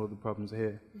bypassing all of the problems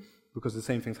here. Because the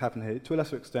same things happen here. To a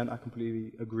lesser extent, I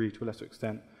completely agree, to a lesser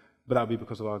extent, but that would be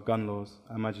because of our gun laws.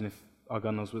 I imagine if our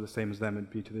gun laws were the same as them, it'd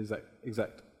be to the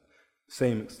exact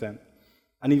same extent.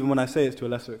 And even when I say it's to a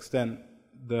lesser extent,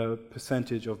 the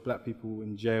percentage of black people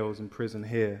in jails and prison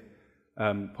here,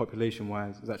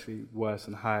 population-wise, is actually worse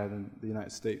and higher than the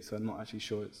United States. So I'm not actually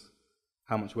sure it's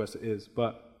how much worse it is.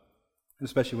 But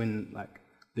especially when like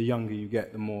the younger you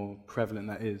get, the more prevalent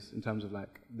that is in terms of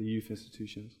like the youth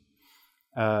institutions.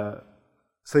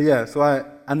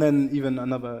 And then even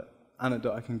another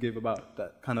anecdote I can give about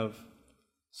that kind of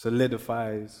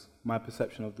solidifies my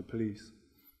perception of the police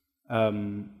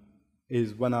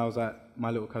is when I was at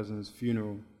my little cousin's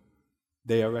funeral.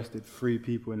 They arrested 3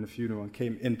 people in the funeral and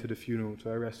came into the funeral to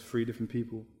arrest 3 different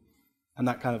people. And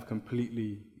that kind of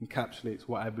completely encapsulates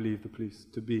what I believe the police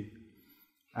to be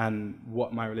and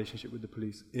what my relationship with the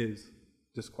police is,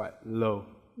 just quite low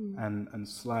and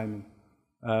slimy.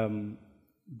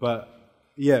 But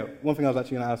yeah, one thing I was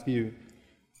actually going to ask you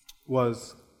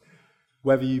was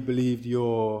whether you believed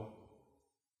your,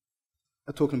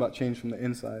 talking about change from the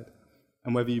inside,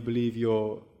 and whether you believe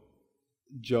your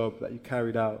job that you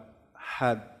carried out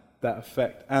had that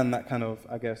effect, and that kind of,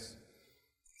 I guess,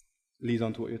 leads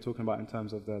on to what you're talking about in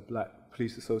terms of the Black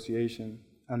Police Association,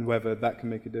 and whether that can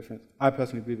make a difference. I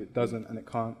personally believe it doesn't and it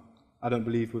can't. I don't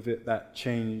believe with it that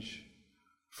change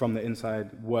from the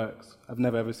inside works. I've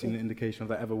never ever seen an indication of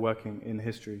that ever working in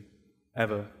history,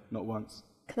 ever, not once.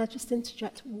 Can I just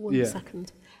interject 1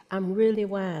 second? I'm really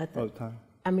aware that, all the time.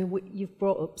 I mean, you've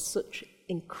brought up such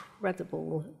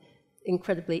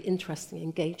incredibly interesting,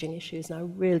 engaging issues, and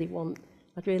I'd really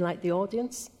like the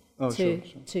audience to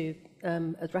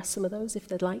address some of those if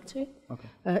they'd like to. Okay.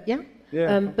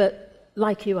 But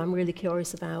like you, I'm really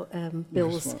curious about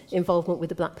Bill's involvement with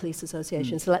the Black Police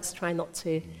Association, so let's try not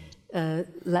to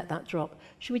let that drop.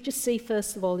 Should we just see,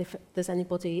 first of all, if there's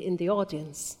anybody in the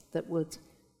audience that would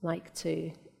like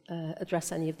to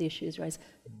address any of the issues raised?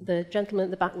 The gentleman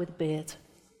at the back with the beard.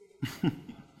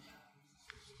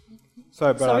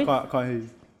 Sorry, brother, I can't hear you.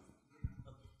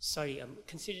 Sorry,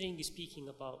 considering you're speaking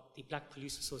about the Black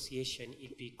Police Association,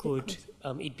 it'd be good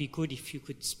if you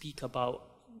could speak about,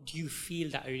 do you feel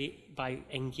that by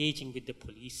engaging with the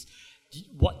police,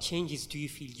 what changes do you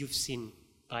feel you've seen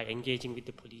by engaging with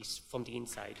the police from the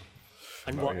inside,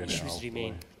 and what issues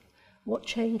remain? What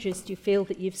changes do you feel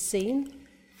that you've seen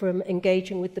from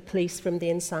engaging with the police from the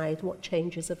inside? What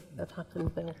changes have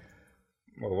happened, Bill?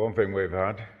 Well, one thing we've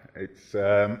had, it's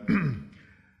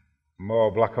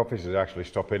more black officers actually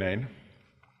stopping in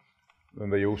than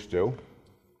they used to.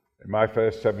 In my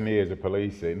first 7 years of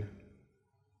policing,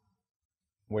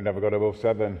 we never got above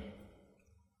 7.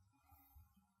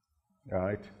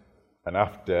 Right? And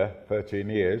after 13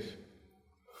 years,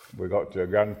 we got to a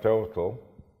grand total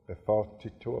of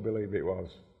 42, I believe it was.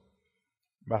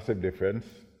 Massive difference.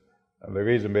 And the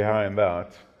reason behind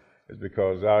that is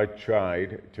because I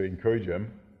tried to encourage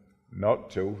them not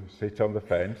to sit on the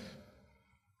fence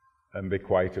and be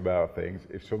quiet about things.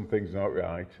 If something's not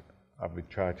right, I would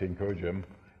try to encourage them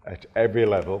at every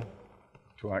level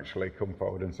to actually come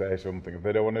forward and say something. If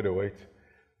they don't want to do it,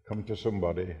 come to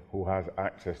somebody who has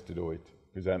access to do it,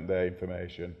 present their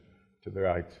information to the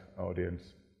right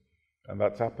audience. And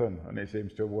that's happened, and it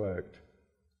seems to have worked.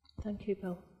 Thank you,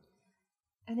 Bill.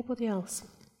 Anybody else?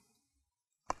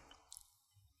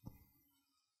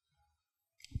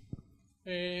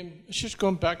 It's just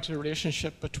going back to the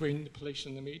relationship between the police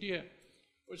and the media.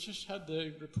 We just had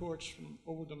the reports from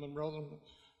Oldham and Rotherham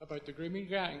about the grooming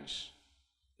gangs.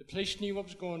 The police knew what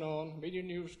was going on, media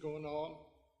knew what was going on.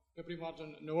 Nobody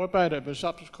wanted to know about it, but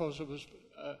that was because there was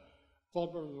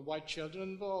vulnerable white children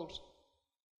involved.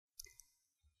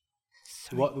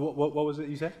 What was it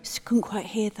you said? Just couldn't quite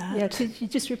hear that. Yeah, could you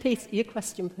just repeat your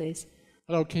question, please?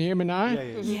 Hello, can you hear me now?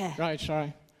 Yeah. Right,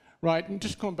 sorry. Right, and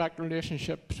just going back to the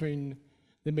relationship between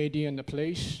the media and the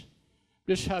police.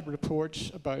 Just had reports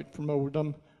about from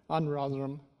Oldham and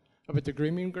Rotherham about the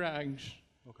grooming gangs.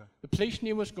 Okay. The police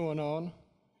knew what was going on.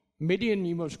 Media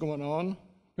knew what was going on.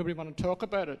 Nobody wanted to talk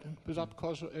about it. Was that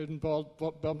because it involved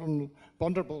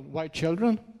vulnerable white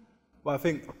children? Well, I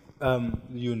think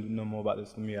you know more about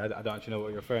this than me. I don't actually know what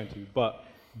you're referring to. But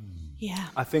Yeah.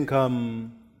 I think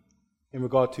in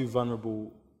regard to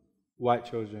vulnerable white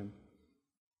children,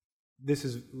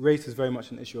 race is very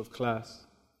much an issue of class,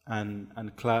 and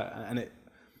it,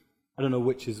 I don't know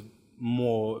which is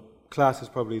more. Class is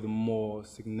probably the more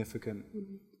significant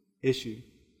issue,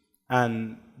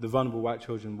 and the vulnerable white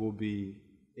children will be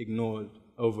ignored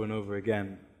over and over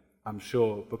again, I'm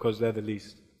sure, because they're the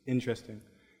least interesting.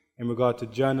 In regard to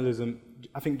journalism,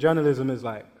 I think journalism is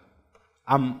like,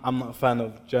 I'm not a fan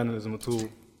of journalism at all,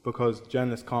 because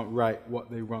journalists can't write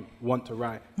what they want to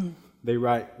write. They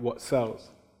write what sells,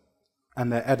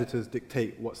 and their editors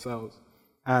dictate what sells.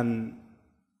 And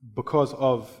because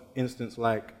of incidents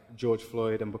like George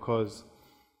Floyd, and because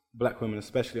black women,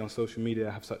 especially on social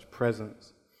media, have such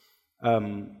presence.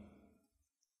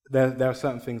 There are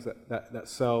certain things that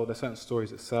sell, there are certain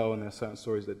stories that sell, and there are certain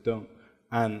stories that don't.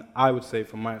 And I would say,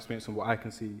 from my experience and what I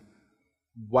can see,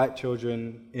 white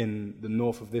children in the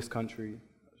north of this country,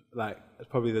 like, it's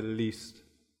probably the least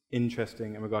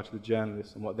interesting in regard to the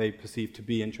journalists and what they perceive to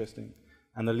be interesting,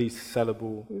 and the least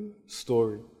sellable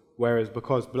story. Whereas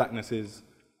because blackness is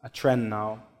a trend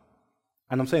now,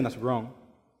 and I'm saying that's wrong,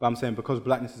 but I'm saying because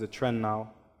blackness is a trend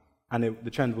now, and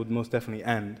the trend would most definitely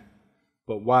end,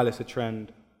 but while it's a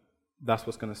trend, that's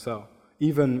what's going to sell.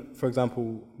 Even, for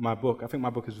example, my book, I think my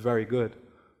book is very good,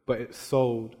 but it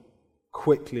sold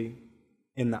quickly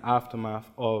in the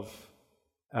aftermath of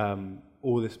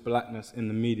all this blackness in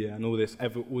the media and all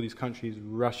these countries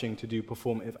rushing to do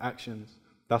performative actions.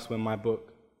 That's when my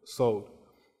book sold.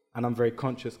 And I'm very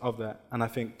conscious of that. And I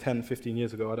think 10, 15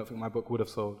 years ago, I don't think my book would have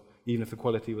sold, even if the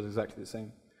quality was exactly the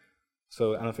same.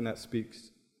 So, and I think that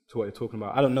speaks to what you're talking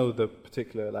about. I don't know the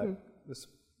particular,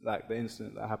 the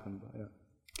incident that happened, but yeah.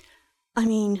 I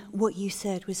mean, what you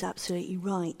said was absolutely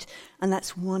right, and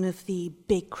that's one of the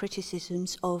big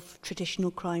criticisms of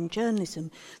traditional crime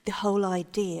journalism, the whole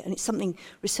idea, and it's something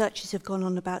researchers have gone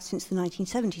on about since the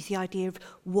 1970s, the idea of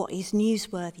what is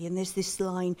newsworthy, and there's this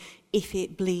line, if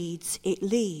it bleeds, it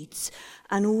leads.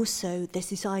 And also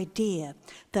there's this idea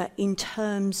that in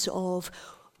terms of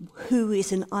who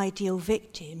is an ideal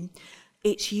victim,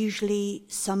 it's usually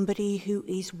somebody who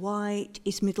is white,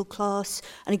 is middle class.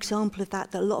 An example of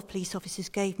that a lot of police officers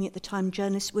gave me at the time,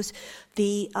 journalists, was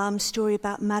the story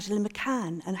about Madeleine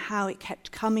McCann and how it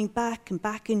kept coming back and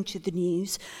back into the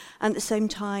news. And at the same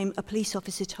time, a police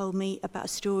officer told me about a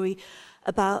story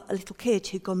about a little kid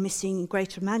who'd gone missing in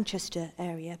Greater Manchester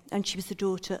area, and she was the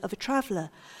daughter of a traveller.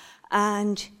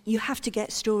 And you have to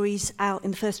get stories out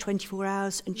in the first 24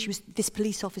 hours, and this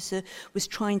police officer was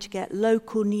trying to get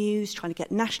local news, trying to get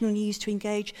national news to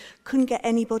engage, couldn't get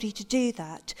anybody to do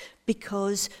that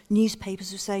because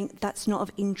newspapers were saying that's not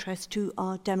of interest to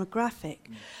our demographic.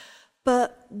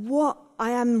 But what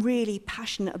I am really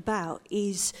passionate about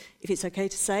is, if it's okay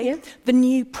to say, the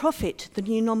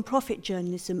new non-profit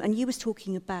journalism. And you was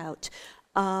talking about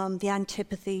the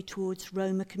antipathy towards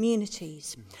Roma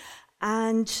communities.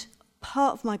 And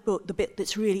part of my book, the bit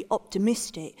that's really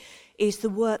optimistic, is the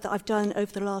work that I've done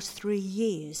over the last 3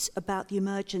 years about the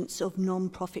emergence of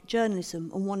non-profit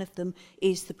journalism, and one of them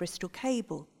is the Bristol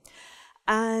Cable.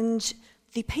 And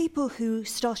the people who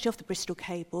started off the Bristol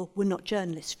Cable were not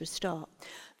journalists for a start.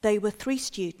 They were 3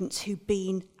 students who'd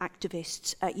been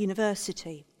activists at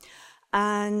university.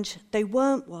 And they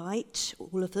weren't white,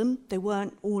 all of them.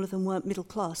 All of them weren't middle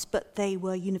class, but they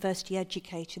were university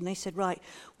educated. And they said, right,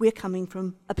 we're coming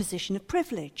from a position of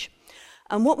privilege.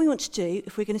 And what we want to do,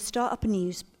 if we're going to start up a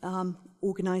news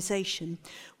organisation,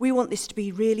 we want this to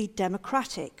be really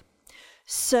democratic.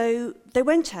 So they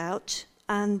went out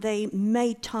and they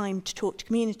made time to talk to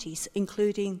communities,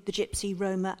 including the Gypsy,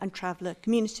 Roma and Traveller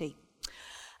community.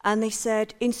 And they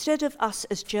said, instead of us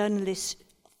as journalists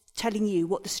telling you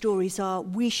what the stories are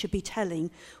we should be telling,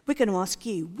 we're going to ask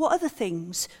you, what are the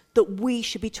things that we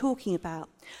should be talking about?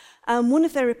 One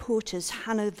of their reporters,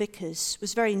 Hannah Vickers,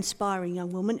 was a very inspiring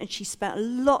young woman, and she spent a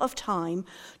lot of time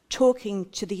talking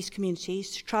to these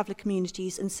communities, to traveller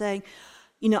communities, and saying,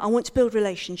 I want to build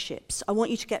relationships. I want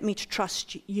you to get me to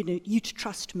trust you to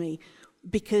trust me,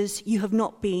 because you have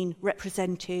not been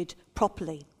represented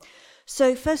properly.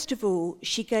 So first of all,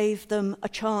 she gave them a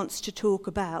chance to talk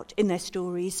about, in their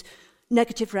stories,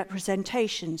 negative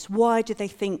representations. Why did they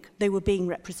think they were being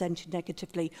represented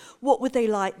negatively? What would they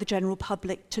like the general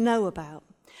public to know about?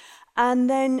 And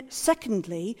then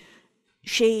secondly,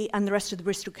 she and the rest of the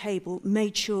Bristol Cable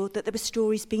made sure that there were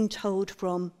stories being told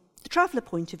from the traveller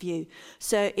point of view.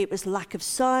 So it was lack of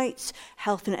sites,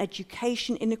 health and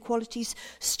education inequalities,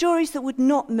 stories that would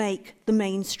not make the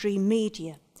mainstream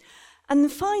media. And then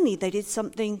finally, they did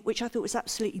something which I thought was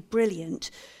absolutely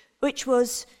brilliant, which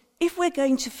was, if we're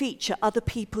going to feature other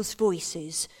people's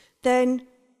voices, then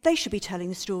they should be telling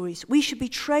the stories. We should be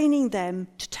training them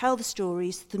to tell the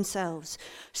stories themselves.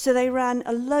 So they ran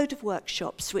a load of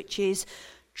workshops, which is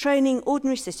training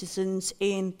ordinary citizens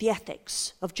in the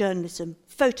ethics of journalism,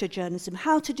 photojournalism,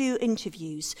 how to do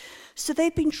interviews. So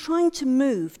they've been trying to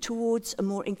move towards a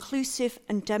more inclusive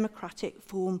and democratic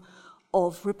form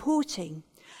of reporting.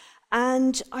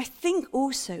 And I think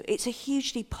also it's a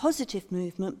hugely positive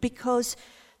movement, because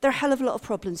there are a hell of a lot of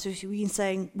problems, as we've been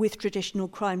saying, with traditional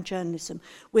crime journalism,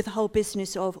 with the whole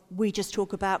business of we just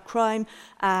talk about crime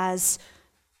as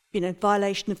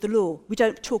violation of the law. We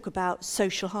don't talk about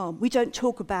social harm. We don't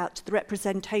talk about the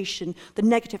representation, the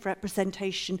negative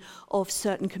representation of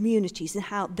certain communities and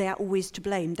how they're always to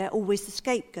blame. They're always the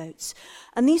scapegoats.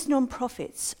 And these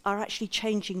non-profits are actually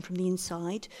changing from the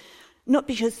inside, not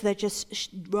because they're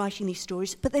just writing these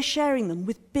stories, but they're sharing them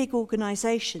with big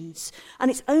organisations. And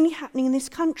it's only happening in this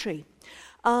country.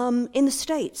 In the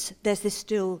States, there's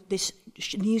this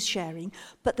news sharing,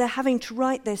 but they're having to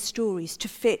write their stories to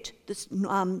fit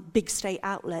the big state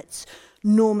outlets'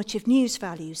 normative news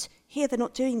values. Here, they're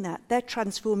not doing that. They're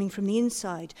transforming from the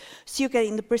inside. So you're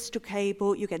getting the Bristol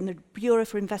Cable, you're getting the Bureau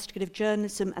for Investigative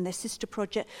Journalism and their sister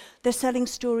project. They're selling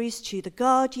stories to The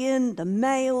Guardian, The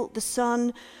Mail, The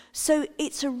Sun. So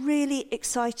it's a really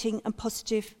exciting and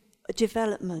positive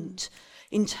development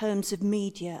in terms of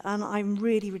media, and I'm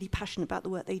really, really passionate about the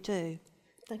work they do.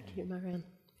 Thank you, Marianne.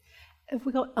 Have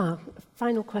we got a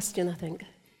final question, I think?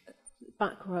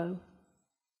 Back row.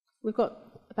 We've got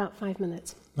about 5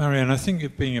 minutes. Marianne, I think you're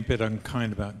being a bit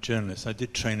unkind about journalists. I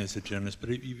did train as a journalist, but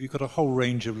you've got a whole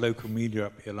range of local media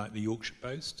up here, like the Yorkshire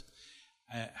Post.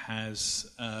 It has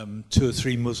 2 or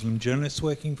 3 Muslim journalists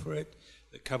working for it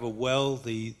that cover well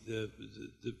the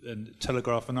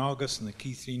Telegraph and Argus and the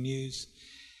Keighley News.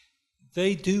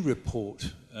 They do report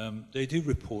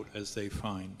as they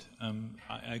find.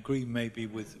 I agree maybe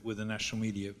with the national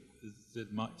media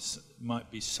that might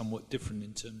be somewhat different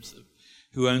in terms of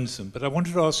who owns them. But I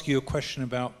wanted to ask you a question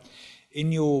about,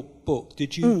 in your book,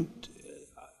 did you,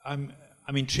 I'm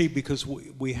intrigued because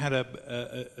we had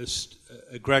a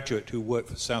graduate who worked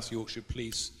for South Yorkshire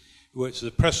Police, who works as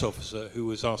a press officer, who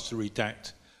was asked to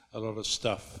redact a lot of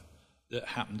stuff that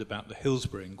happened about the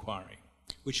Hillsborough inquiry,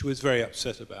 which he was very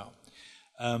upset about.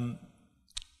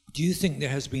 Do you think there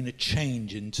has been a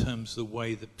change in terms of the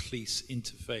way the police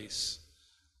interface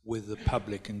with the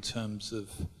public in terms of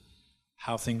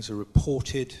how things are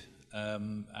reported,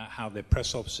 how their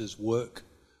press officers work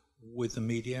with the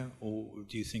media, or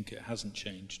do you think it hasn't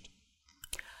changed?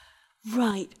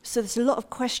 Right, so there's a lot of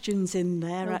questions in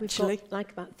there, well, actually. We've got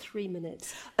like about 3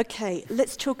 minutes. Okay,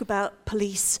 let's talk about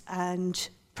police and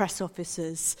press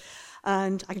officers.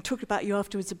 And I can talk about you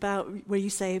afterwards about where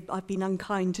you say I've been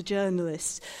unkind to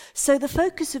journalists. So the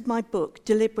focus of my book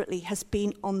deliberately has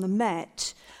been on the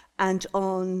Met and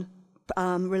on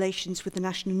relations with the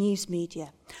national news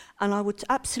media. And I would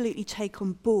absolutely take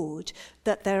on board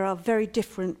that there are very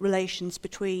different relations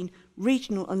between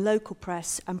regional and local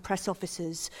press and press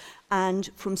officers. And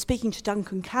from speaking to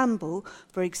Duncan Campbell,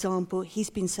 for example,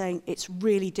 he's been saying it's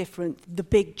really different. The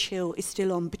big chill is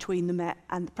still on between the Met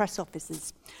and the press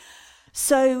officers.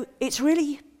 So it's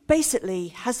really, basically,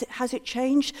 has it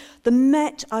changed? The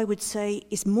Met, I would say,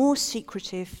 is more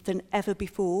secretive than ever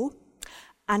before,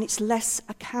 and it's less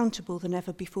accountable than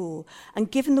ever before.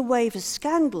 And given the wave of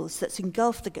scandals that's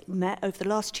engulfed the Met over the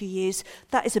last 2 years,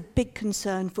 that is a big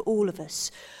concern for all of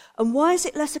us. And why is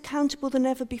it less accountable than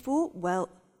ever before? Well,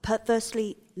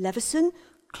 firstly, Leveson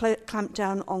clamped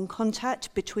down on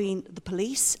contact between the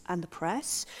police and the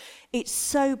press. It's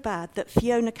so bad that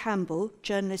Fiona Campbell,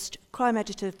 journalist, crime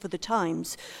editor for The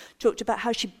Times, talked about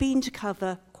how she'd been to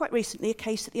cover, quite recently, a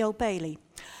case at the Old Bailey.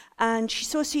 And she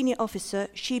saw a senior officer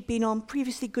she'd been on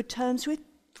previously good terms with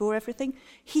for everything.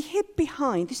 He hid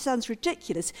behind, this sounds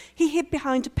ridiculous, he hid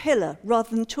behind a pillar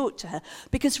rather than talk to her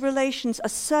because relations are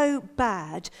so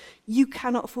bad you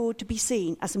cannot afford to be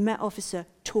seen as a Met officer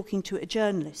talking to a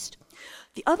journalist.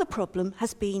 The other problem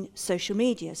has been social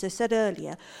media. As I said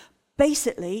earlier,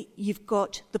 basically, you've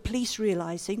got the police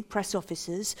realising, press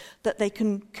officers, that they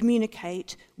can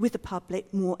communicate with the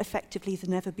public more effectively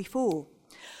than ever before.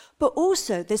 But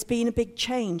also, there's been a big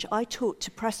change. I talked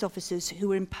to press officers who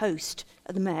were in post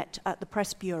at the Met, at the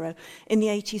Press Bureau, in the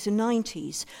 80s and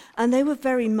 90s, and they were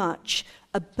very much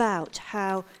about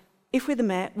how, if we're the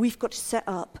Met, we've got to set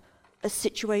up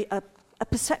a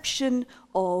perception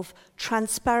of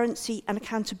transparency and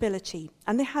accountability.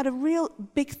 And they had a real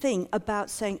big thing about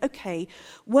saying, okay,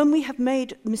 when we have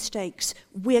made mistakes,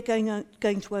 we're going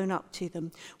to own up to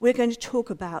them. We're going to talk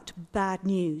about bad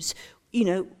news. You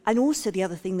know, and also the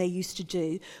other thing they used to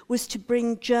do was to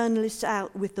bring journalists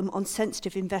out with them on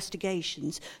sensitive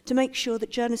investigations to make sure that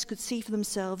journalists could see for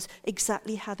themselves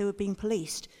exactly how they were being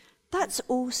policed. That's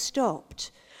all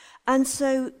stopped. And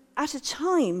so at a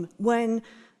time when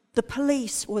the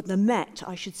police, or the Met,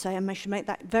 I should say, and I should make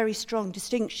that very strong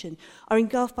distinction, are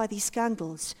engulfed by these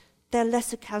scandals, they're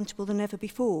less accountable than ever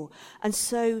before. And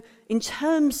so in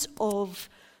terms of,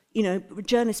 you know,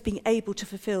 journalists being able to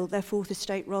fulfill their fourth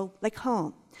estate role, they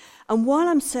can't. And while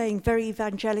I'm saying very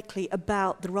evangelically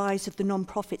about the rise of the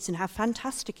non-profits and how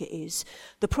fantastic it is,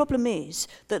 the problem is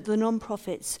that the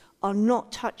non-profits are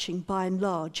not touching, by and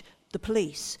large, the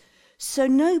police. So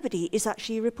nobody is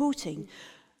actually reporting.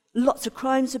 Lots of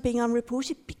crimes are being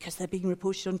unreported because they're being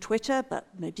reported on Twitter, but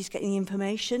nobody's getting the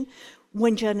information.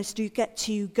 When journalists do get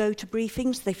to go to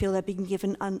briefings, they feel they're being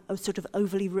given a sort of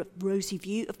overly rosy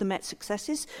view of the Met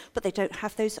successes, but they don't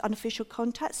have those unofficial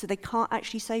contacts, so they can't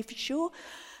actually say for sure.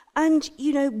 And,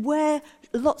 you know, where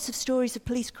lots of stories of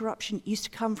police corruption used to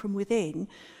come from within,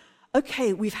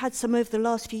 okay, we've had some over the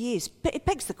last few years, but it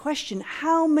begs the question,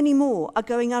 how many more are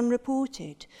going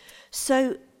unreported?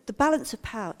 So the balance of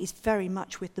power is very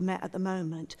much with the Met at the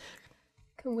moment.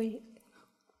 Can we...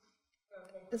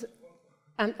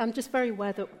 I'm just very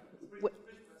aware that...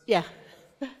 Yeah.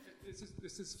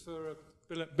 This is for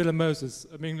Bill and Moses.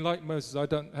 I mean, like Moses, I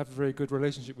don't have a very good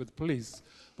relationship with the police,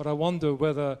 but I wonder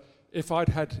whether if I'd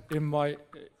had in my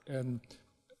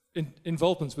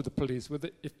involvements with the police,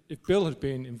 if Bill had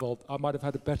been involved, I might have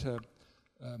had a better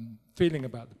feeling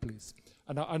about the police.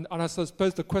 And I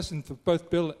suppose the question for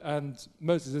both Bill and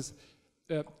Moses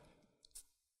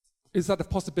is that a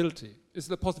possibility? Is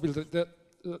it a possibility that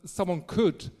someone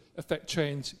could affect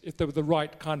change if they were the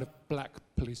right kind of black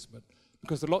policeman?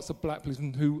 Because there are lots of black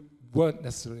policemen who won't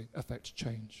necessarily affect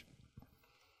change.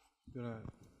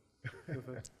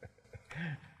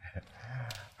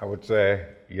 I would say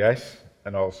yes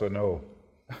and also no,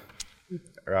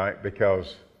 right?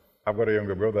 Because I've got a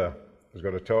younger brother who's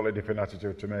got a totally different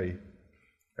attitude to me,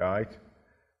 right?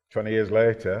 20 years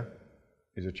later,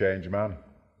 he's a changed man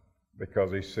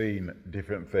because he's seen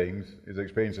different things. His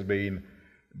experience has been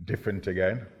different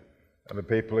again. And the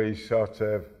people he's sort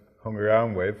of hung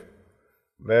around with,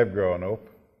 they've grown up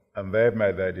and they've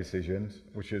made their decisions,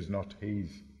 which is not his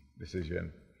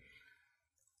decision.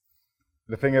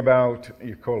 The thing about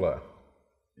your colour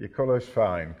is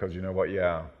fine because you know what you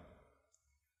are,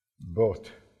 but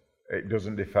it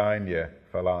doesn't define you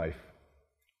for life.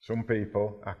 Some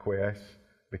people acquiesce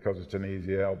because it's an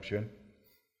easier option.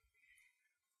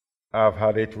 I've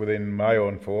had it within my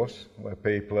own force where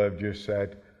people have just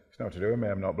said, it's not to do with me,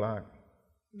 I'm not black.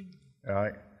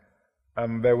 Right?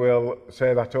 And they will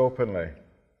say that openly.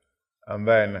 And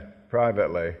then,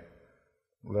 privately,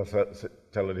 they'll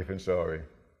tell a different story.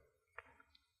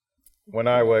 When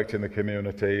I worked in the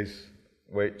communities,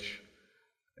 which,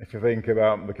 if you think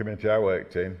about the community I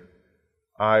worked in,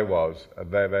 I was a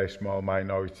very, very small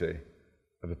minority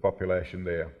of the population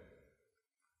there.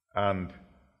 And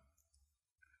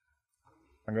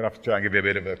I'm going to have to try and give you a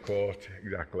bit of a quote,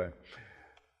 exactly.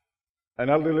 An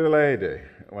elderly lady,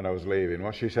 when I was leaving,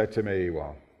 what she said to me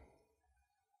was,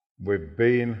 we've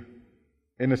been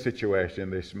in a situation in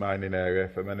this mining area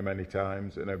for many, many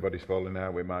times, and everybody's falling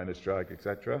out with miners' strike,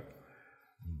 etc.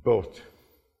 But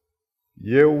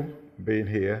you being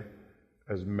here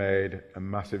has made a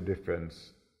massive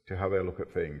difference to how they look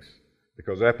at things.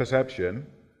 Because their perception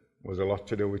was a lot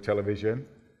to do with television,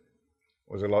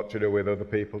 was a lot to do with other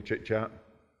people chit-chat,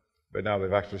 but now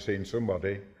they've actually seen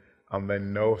somebody and they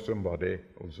know somebody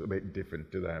who's a bit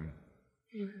different to them.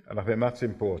 Mm-hmm. And I think that's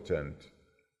important.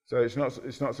 So it's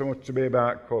not so much to be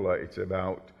about colour, it's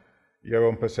about your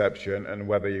own perception and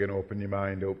whether you're going to open your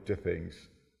mind up to things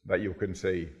that you can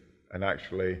see. And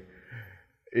actually,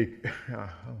 I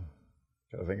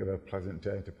think of a pleasant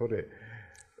term to put it.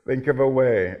 Think of a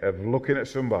way of looking at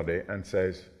somebody and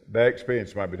says, their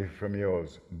experience might be different from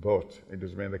yours, but it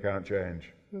doesn't mean they can't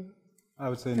change. Mm. I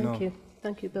would say no.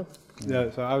 Thank you, Bill.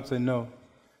 Yeah, so I would say no.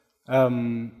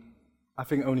 I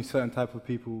think only certain type of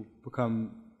people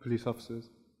become police officers.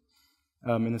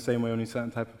 In the same way, only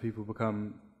certain type of people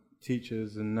become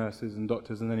teachers and nurses and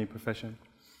doctors in any profession.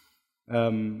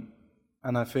 And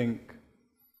I think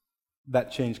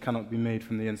that change cannot be made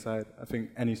from the inside. I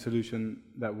think any solution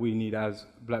that we need as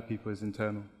black people is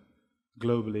internal,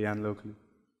 globally and locally.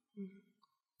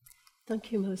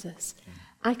 Thank you, Moses.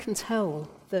 I can tell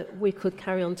that we could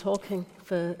carry on talking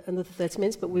for another 30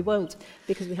 minutes, but we won't,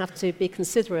 because we have to be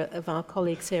considerate of our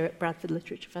colleagues here at Bradford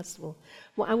Literature Festival.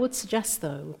 What I would suggest,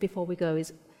 though, before we go,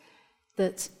 is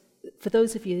that for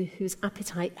those of you whose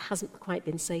appetite hasn't quite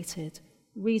been sated,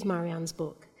 read Marianne's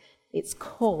book. It's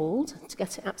called, to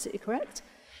get it absolutely correct,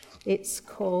 it's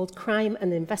called Crime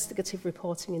and Investigative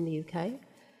Reporting in the UK.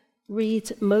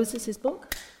 Read Moses's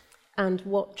book and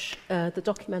watch the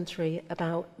documentary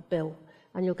about Bill,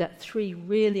 and you'll get 3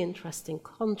 really interesting,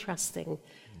 contrasting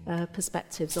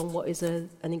perspectives on what is an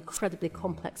incredibly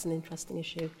complex and interesting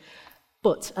issue.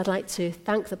 But I'd like to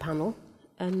thank the panel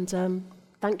and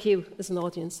thank you as an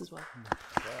audience as well.